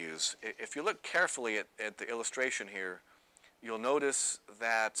that we use. If you look carefully at the illustration here, you'll notice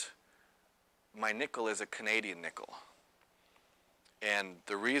that my nickel is a Canadian nickel. And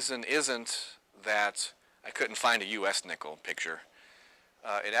the reason isn't that I couldn't find a US nickel picture.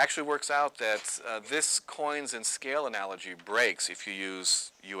 It actually works out that this coins and scale analogy breaks if you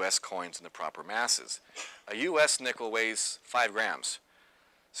use US coins in the proper masses. A US nickel weighs 5 grams.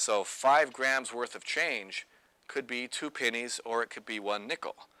 So 5 grams worth of change could be 2 pennies or it could be 1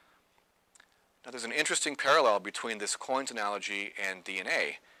 nickel. Now there's an interesting parallel between this coins analogy and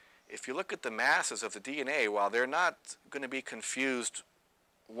DNA. If you look at the masses of the DNA, while they're not going to be confused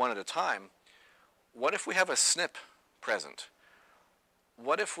one at a time, what if we have a SNP present?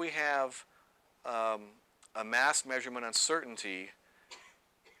 What if we have a mass measurement uncertainty,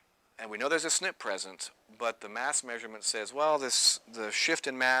 and we know there's a SNP present, but the mass measurement says, well, the shift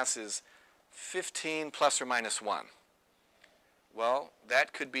in mass is 15 plus or minus 1. Well,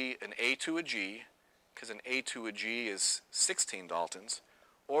 that could be an A to a G, because an A to a G is 16 Daltons,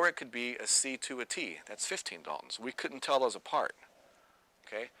 or it could be a C to a T, that's 15 Daltons. We couldn't tell those apart.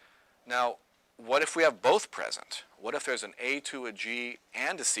 Okay? Now, what if we have both present? What if there's an A to a G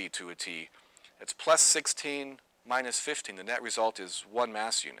and a C to a T? It's plus 16 minus 15. The net result is 1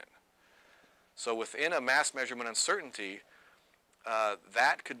 mass unit. So within a mass measurement uncertainty,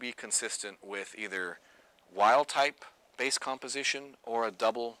 that could be consistent with either wild type base composition or a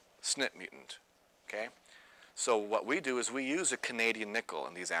double SNP mutant. Okay? So what we do is we use a Canadian nickel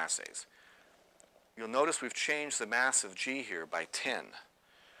in these assays. You'll notice we've changed the mass of G here by 10.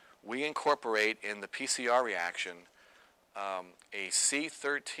 We incorporate in the PCR reaction a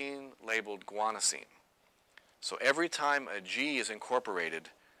C13 labeled guanosine. So every time a G is incorporated,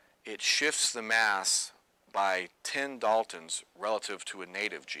 it shifts the mass by 10 Daltons relative to a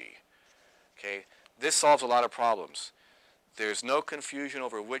native G. Okay? This solves a lot of problems. There's no confusion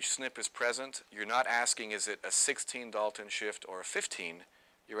over which SNP is present. You're not asking is it a 16 Dalton shift or a 15.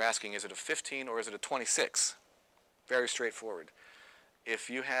 You're asking is it a 15 or is it a 26? Very straightforward. If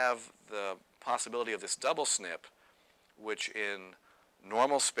you have the possibility of this double SNP, which in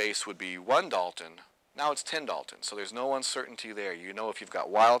normal space would be 1 Dalton, now it's 10 Daltons. So there's no uncertainty there. You know if you've got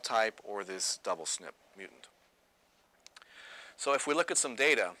wild type or this double SNP mutant. So if we look at some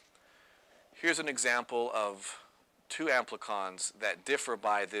data, here's an example of 2 amplicons that differ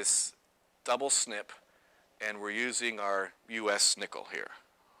by this double SNP, and we're using our US nickel here,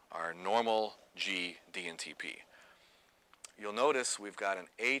 our normal G DNTP. You'll notice we've got an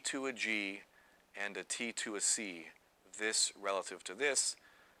A to a G and a T to a C, this relative to this.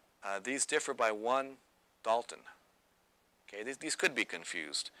 These differ by 1 Dalton. Okay, these could be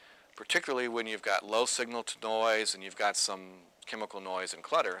confused, particularly when you've got low signal to noise and you've got some chemical noise and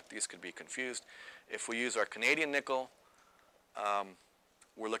clutter. These could be confused. If we use our Canadian nickel,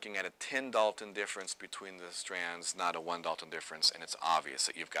 we're looking at a 10 Dalton difference between the strands, not a 1 Dalton difference, and it's obvious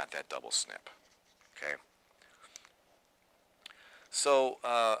that you've got that double SNP. Okay. So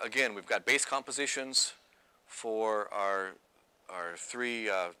again, we've got base compositions for our 3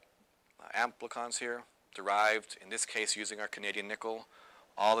 amplicons here, derived, in this case, using our Canadian nickel.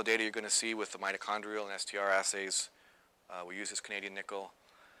 All the data you're going to see with the mitochondrial and STR assays, we use this Canadian nickel.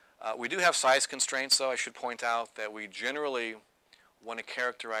 We do have size constraints, though. I should point out that we generally want to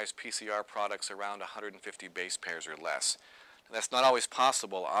characterize PCR products around 150 base pairs or less. And that's not always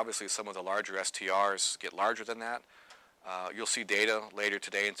possible. Obviously, some of the larger STRs get larger than that. You'll see data later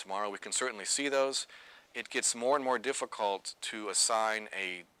today and tomorrow. We can certainly see those. It gets more and more difficult to assign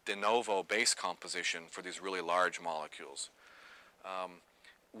a de novo base composition for these really large molecules.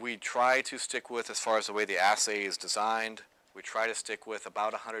 We try to stick with, as far as the way the assay is designed, we try to stick with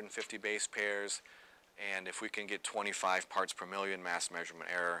about 150 base pairs, and if we can get 25 parts per million mass measurement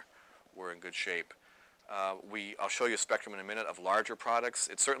error, we're in good shape. I'll show you a spectrum in a minute of larger products.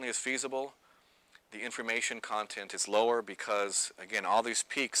 It certainly is feasible. The information content is lower because, again, all these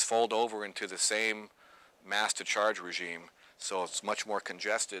peaks fold over into the same mass to charge regime, so it's much more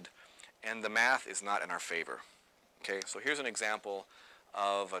congested, and the math is not in our favor. Okay, so here's an example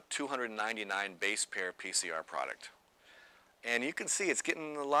of a 299 base pair PCR product. And you can see it's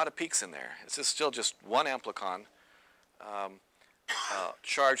getting a lot of peaks in there. This is still just 1 amplicon.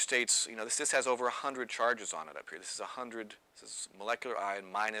 charge states, this has over 100 charges on it up here. This is molecular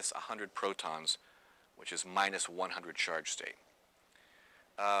ion minus 100 protons, which is minus 100 charge state.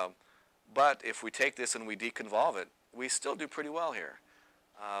 But if we take this and we deconvolve it, we still do pretty well here.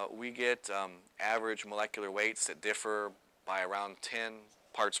 We get average molecular weights that differ by around 10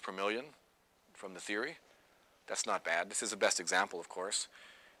 parts per million from the theory. That's not bad. This is the best example, of course.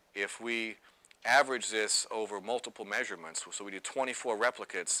 If we average this over multiple measurements, so we do 24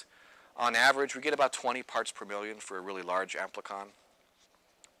 replicates, on average we get about 20 parts per million for a really large amplicon.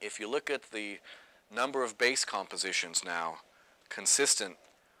 If you look at the number of base compositions now consistent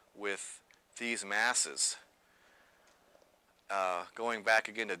with these masses, going back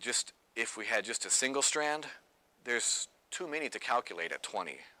again to just if we had just a single strand, there's too many to calculate at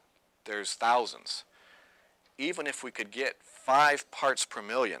 20. There's thousands. Even if we could get 5 parts per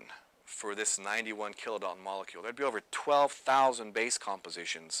million for this 91 kilodalton molecule, there'd be over 12,000 base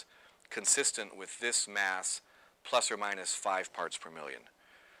compositions consistent with this mass plus or minus 5 parts per million.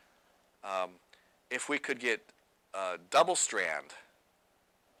 If we could get a double strand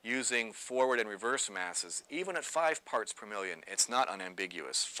using forward and reverse masses, even at 5 parts per million, it's not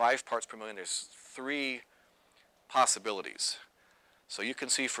unambiguous. 5 parts per million, there's 3 possibilities. So you can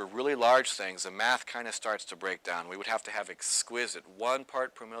see for really large things, the math kind of starts to break down. We would have to have exquisite 1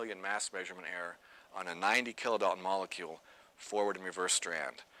 part per million mass measurement error on a 90 kilodalton molecule, forward and reverse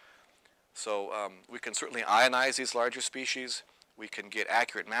strand. So we can certainly ionize these larger species. We can get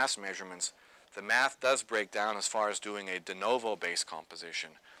accurate mass measurements. The math does break down as far as doing a de novo base composition.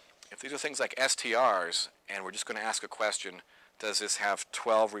 If these are things like STRs, and we're just going to ask a question, does this have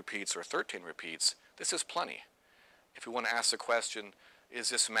 12 repeats or 13 repeats, this is plenty. If we want to ask the question, is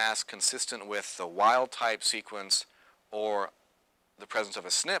this mass consistent with the wild type sequence or the presence of a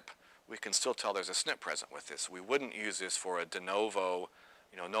SNP, we can still tell there's a SNP present with this. We wouldn't use this for a de novo,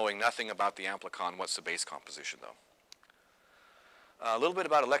 knowing nothing about the amplicon, what's the base composition though. A little bit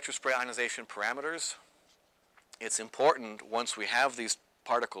about electrospray ionization parameters. It's important once we have these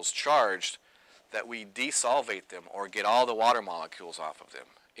particles charged that we desolvate them or get all the water molecules off of them.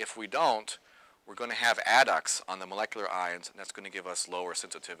 If we don't, we're going to have adducts on the molecular ions, and that's going to give us lower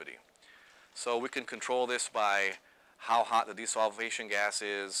sensitivity. So we can control this by how hot the desolvation gas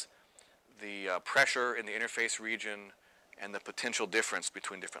is, the pressure in the interface region, and the potential difference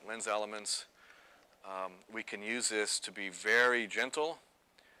between different lens elements. We can use this to be very gentle,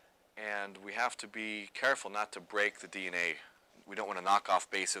 and we have to be careful not to break the DNA. We don't want to knock off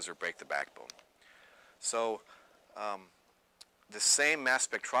bases or break the backbone. So the same mass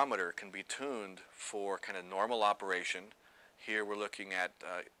spectrometer can be tuned for kind of normal operation. Here we're looking at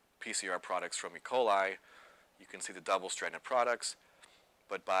PCR products from E. coli. You can see the double-stranded products,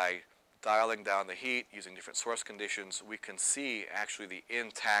 but by dialing down the heat using different source conditions, we can see actually the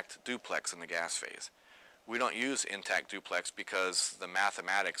intact duplex in the gas phase. We don't use intact duplex because the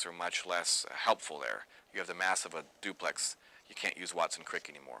mathematics are much less helpful there. You have the mass of a duplex. You can't use Watson-Crick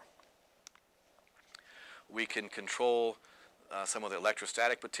anymore. We can control some of the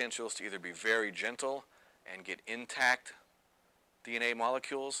electrostatic potentials to either be very gentle and get intact DNA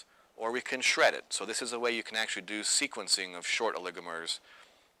molecules, or we can shred it. So this is a way you can actually do sequencing of short oligomers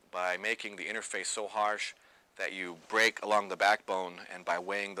by making the interface so harsh that you break along the backbone, and by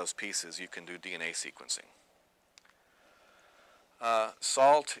weighing those pieces you can do DNA sequencing.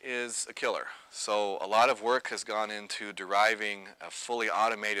 Salt is a killer. So a lot of work has gone into deriving a fully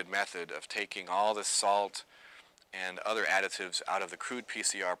automated method of taking all the salt and other additives out of the crude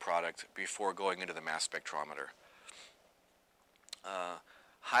PCR product before going into the mass spectrometer.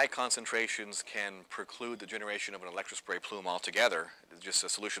 High concentrations can preclude the generation of an electrospray plume altogether. Just the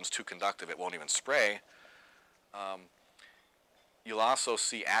solution's too conductive, it won't even spray. You'll also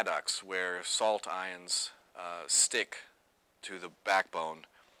see adducts where salt ions stick to the backbone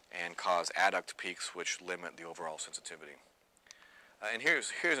and cause adduct peaks which limit the overall sensitivity. And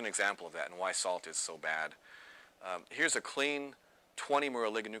here's an example of that and why salt is so bad. Here's a clean 20-mer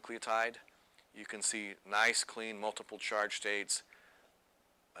oligonucleotide. You can see nice, clean, multiple charge states,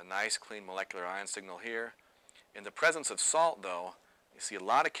 a nice, clean molecular ion signal here. In the presence of salt, though, you see a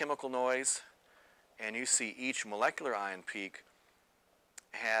lot of chemical noise, and you see each molecular ion peak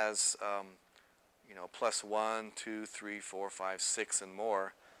has, plus 1, 2, 3, 4, 5, 6, and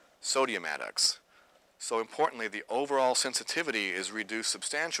more sodium adducts. So importantly, the overall sensitivity is reduced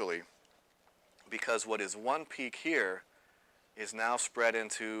substantially because what is one peak here is now spread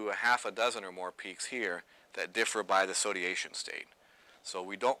into a half a dozen or more peaks here that differ by the sodiation state. So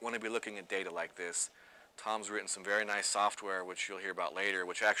we don't want to be looking at data like this. Tom's written some very nice software, which you'll hear about later,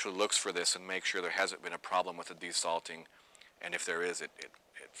 which actually looks for this and makes sure there hasn't been a problem with the desalting and if there is, it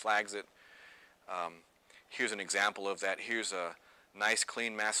flags it. Here's an example of that. Here's a nice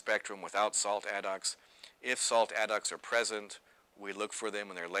clean mass spectrum without salt adducts. If salt adducts are present, we look for them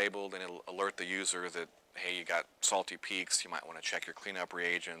and they're labeled, and it'll alert the user that, hey, you got salty peaks, you might want to check your cleanup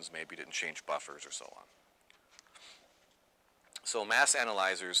reagents, maybe you didn't change buffers or so on. So mass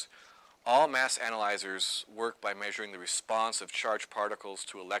analyzers, all mass analyzers work by measuring the response of charged particles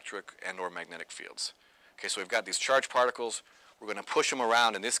to electric and or magnetic fields. Okay, so we've got these charged particles, we're going to push them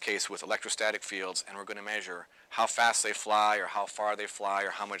around, in this case with electrostatic fields, and we're going to measure how fast they fly or how far they fly or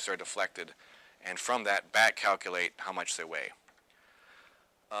how much they're deflected, and from that back calculate how much they weigh.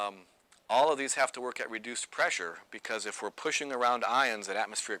 All of these have to work at reduced pressure, because if we're pushing around ions at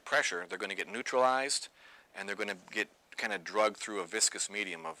atmospheric pressure, they're going to get neutralized and they're going to get kind of drugged through a viscous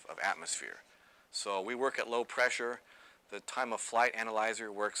medium of atmosphere. So we work at low pressure. The time of flight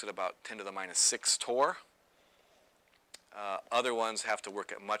analyzer works at about 10 to the minus 6 torr. Other ones have to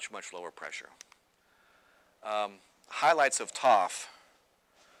work at much, much lower pressure. Highlights of TOF.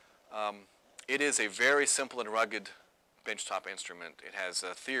 It is a very simple and rugged benchtop instrument. It has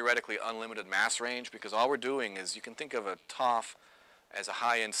a theoretically unlimited mass range, because all we're doing is, you can think of a TOF as a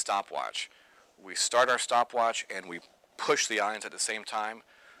high-end stopwatch. We start our stopwatch and we push the ions at the same time.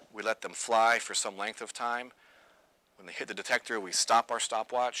 We let them fly for some length of time. When they hit the detector, we stop our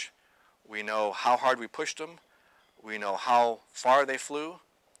stopwatch. We know how hard we pushed them. We know how far they flew,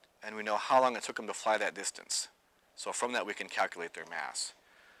 and we know how long it took them to fly that distance. So from that we can calculate their mass.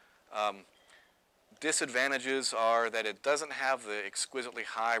 Disadvantages are that it doesn't have the exquisitely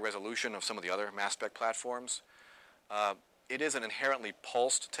high resolution of some of the other mass spec platforms. It is an inherently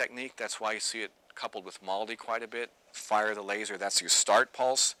pulsed technique. That's why you see it coupled with MALDI quite a bit. Fire the laser, that's your start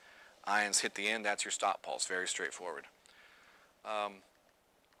pulse. Ions hit the end, that's your stop pulse. Very straightforward.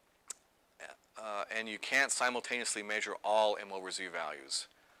 And you can't simultaneously measure all M over Z values.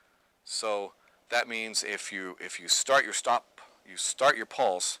 So that means if you start your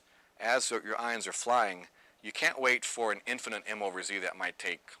pulse as your ions are flying, you can't wait for an infinite M over Z that might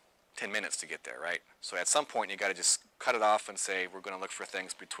take 10 minutes to get there, right? So at some point you got to just cut it off and say we're going to look for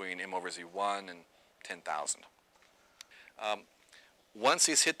things between M over Z1 and 10,000. Once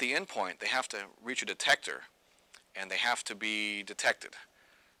these hit the endpoint, they have to reach a detector and they have to be detected.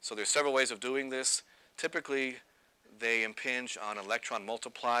 So there's several ways of doing this. Typically they impinge on an electron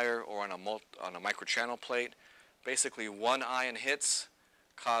multiplier or on a microchannel plate. Basically one ion hits,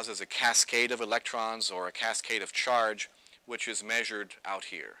 causes a cascade of electrons or a cascade of charge, which is measured out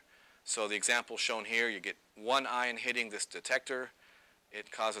here. So the example shown here, you get one ion hitting this detector,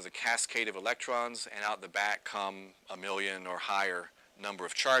 it causes a cascade of electrons, and out the back come a million or higher number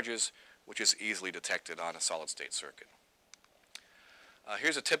of charges, which is easily detected on a solid state circuit.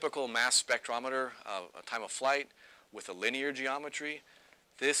 Here's a typical mass spectrometer, a time of flight with a linear geometry.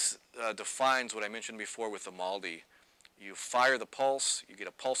 This defines what I mentioned before with the MALDI. You fire the pulse, you get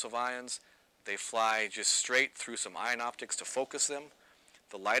a pulse of ions. They fly just straight through some ion optics to focus them.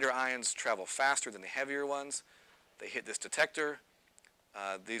 The lighter ions travel faster than the heavier ones. They hit this detector.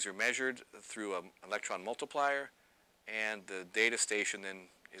 These are measured through an electron multiplier, and the data station then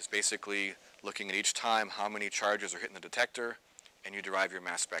is basically looking at each time how many charges are hitting the detector, and you derive your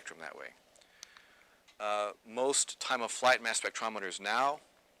mass spectrum that way. Most time of flight mass spectrometers now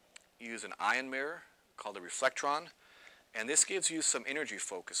use an ion mirror called a reflectron, and this gives you some energy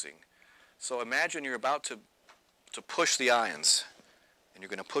focusing. So imagine you're about to push the ions, and you're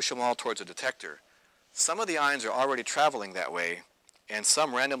going to push them all towards a detector. Some of the ions are already traveling that way, and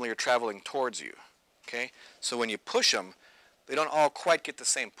some randomly are traveling towards you. Okay? So when you push them, they don't all quite get the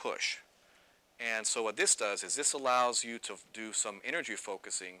same push. And so what this does is this allows you to do some energy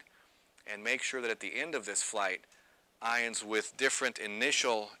focusing and make sure that at the end of this flight, ions with different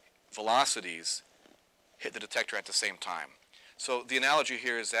initial velocities hit the detector at the same time. So the analogy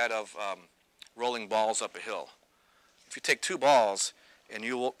here is that of rolling balls up a hill. If you take two balls and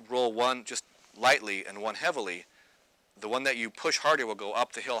you roll one just lightly and one heavily, the one that you push harder will go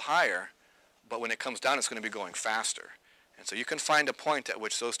up the hill higher, but when it comes down it's going to be going faster. And so you can find a point at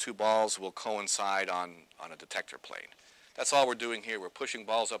which those two balls will coincide on a detector plane. That's all we're doing here. We're pushing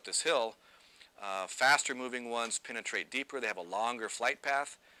balls up this hill. Faster moving ones penetrate deeper. They have a longer flight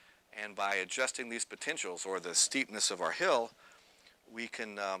path. And by adjusting these potentials, or the steepness of our hill, we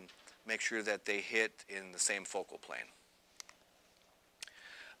can make sure that they hit in the same focal plane.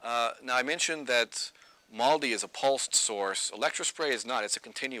 Now I mentioned that MALDI is a pulsed source. Electrospray is not. It's a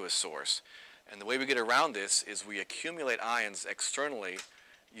continuous source. And the way we get around this is we accumulate ions externally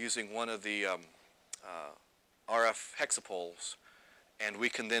using one of the RF hexapoles. and we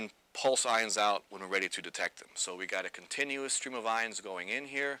can then pulse ions out when we're ready to detect them. So we got a continuous stream of ions going in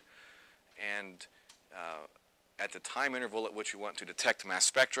here, and at the time interval at which we want to detect mass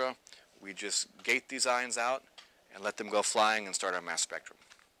spectra, we just gate these ions out and let them go flying and start our mass spectrum.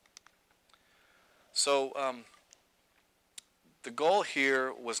 So the goal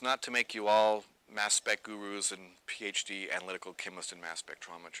here was not to make you all mass spec gurus and PhD analytical chemists in mass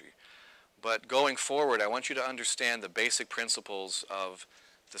spectrometry. But going forward, I want you to understand the basic principles of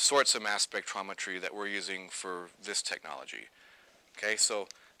the sorts of mass spectrometry that we're using for this technology. Okay, so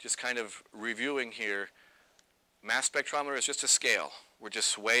just kind of reviewing here, mass spectrometer is just a scale. We're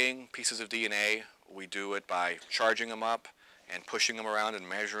just weighing pieces of DNA. We do it by charging them up and pushing them around and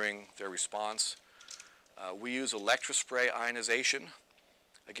measuring their response. We use electrospray ionization.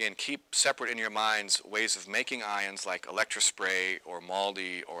 Again, keep separate in your minds ways of making ions like electrospray or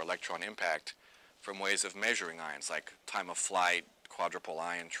MALDI or electron impact from ways of measuring ions like time of flight, quadrupole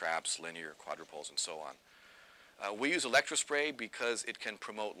ion traps, linear quadrupoles, and so on. We use electrospray because it can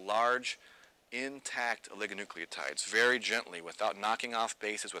promote large, intact oligonucleotides very gently without knocking off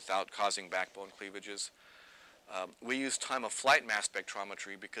bases, without causing backbone cleavages. We use time of flight mass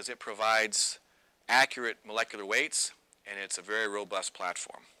spectrometry because it provides accurate molecular weights, and it's a very robust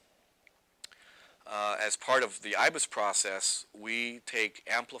platform. As part of the IBIS process, we take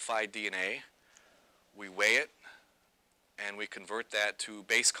amplified DNA, we weigh it, and we convert that to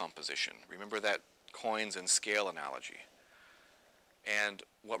base composition. Remember that coins and scale analogy. And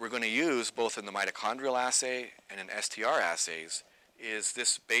what we're going to use both in the mitochondrial assay and in STR assays is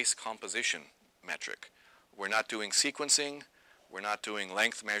this base composition metric. We're not doing sequencing, we're not doing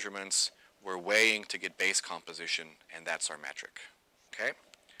length measurements, we're weighing to get base composition, and that's our metric. Okay?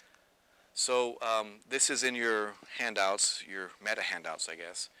 So this is in your handouts, your meta handouts, I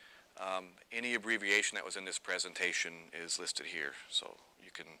guess. Any abbreviation that was in this presentation is listed here, so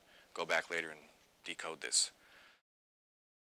you can go back later and decode this.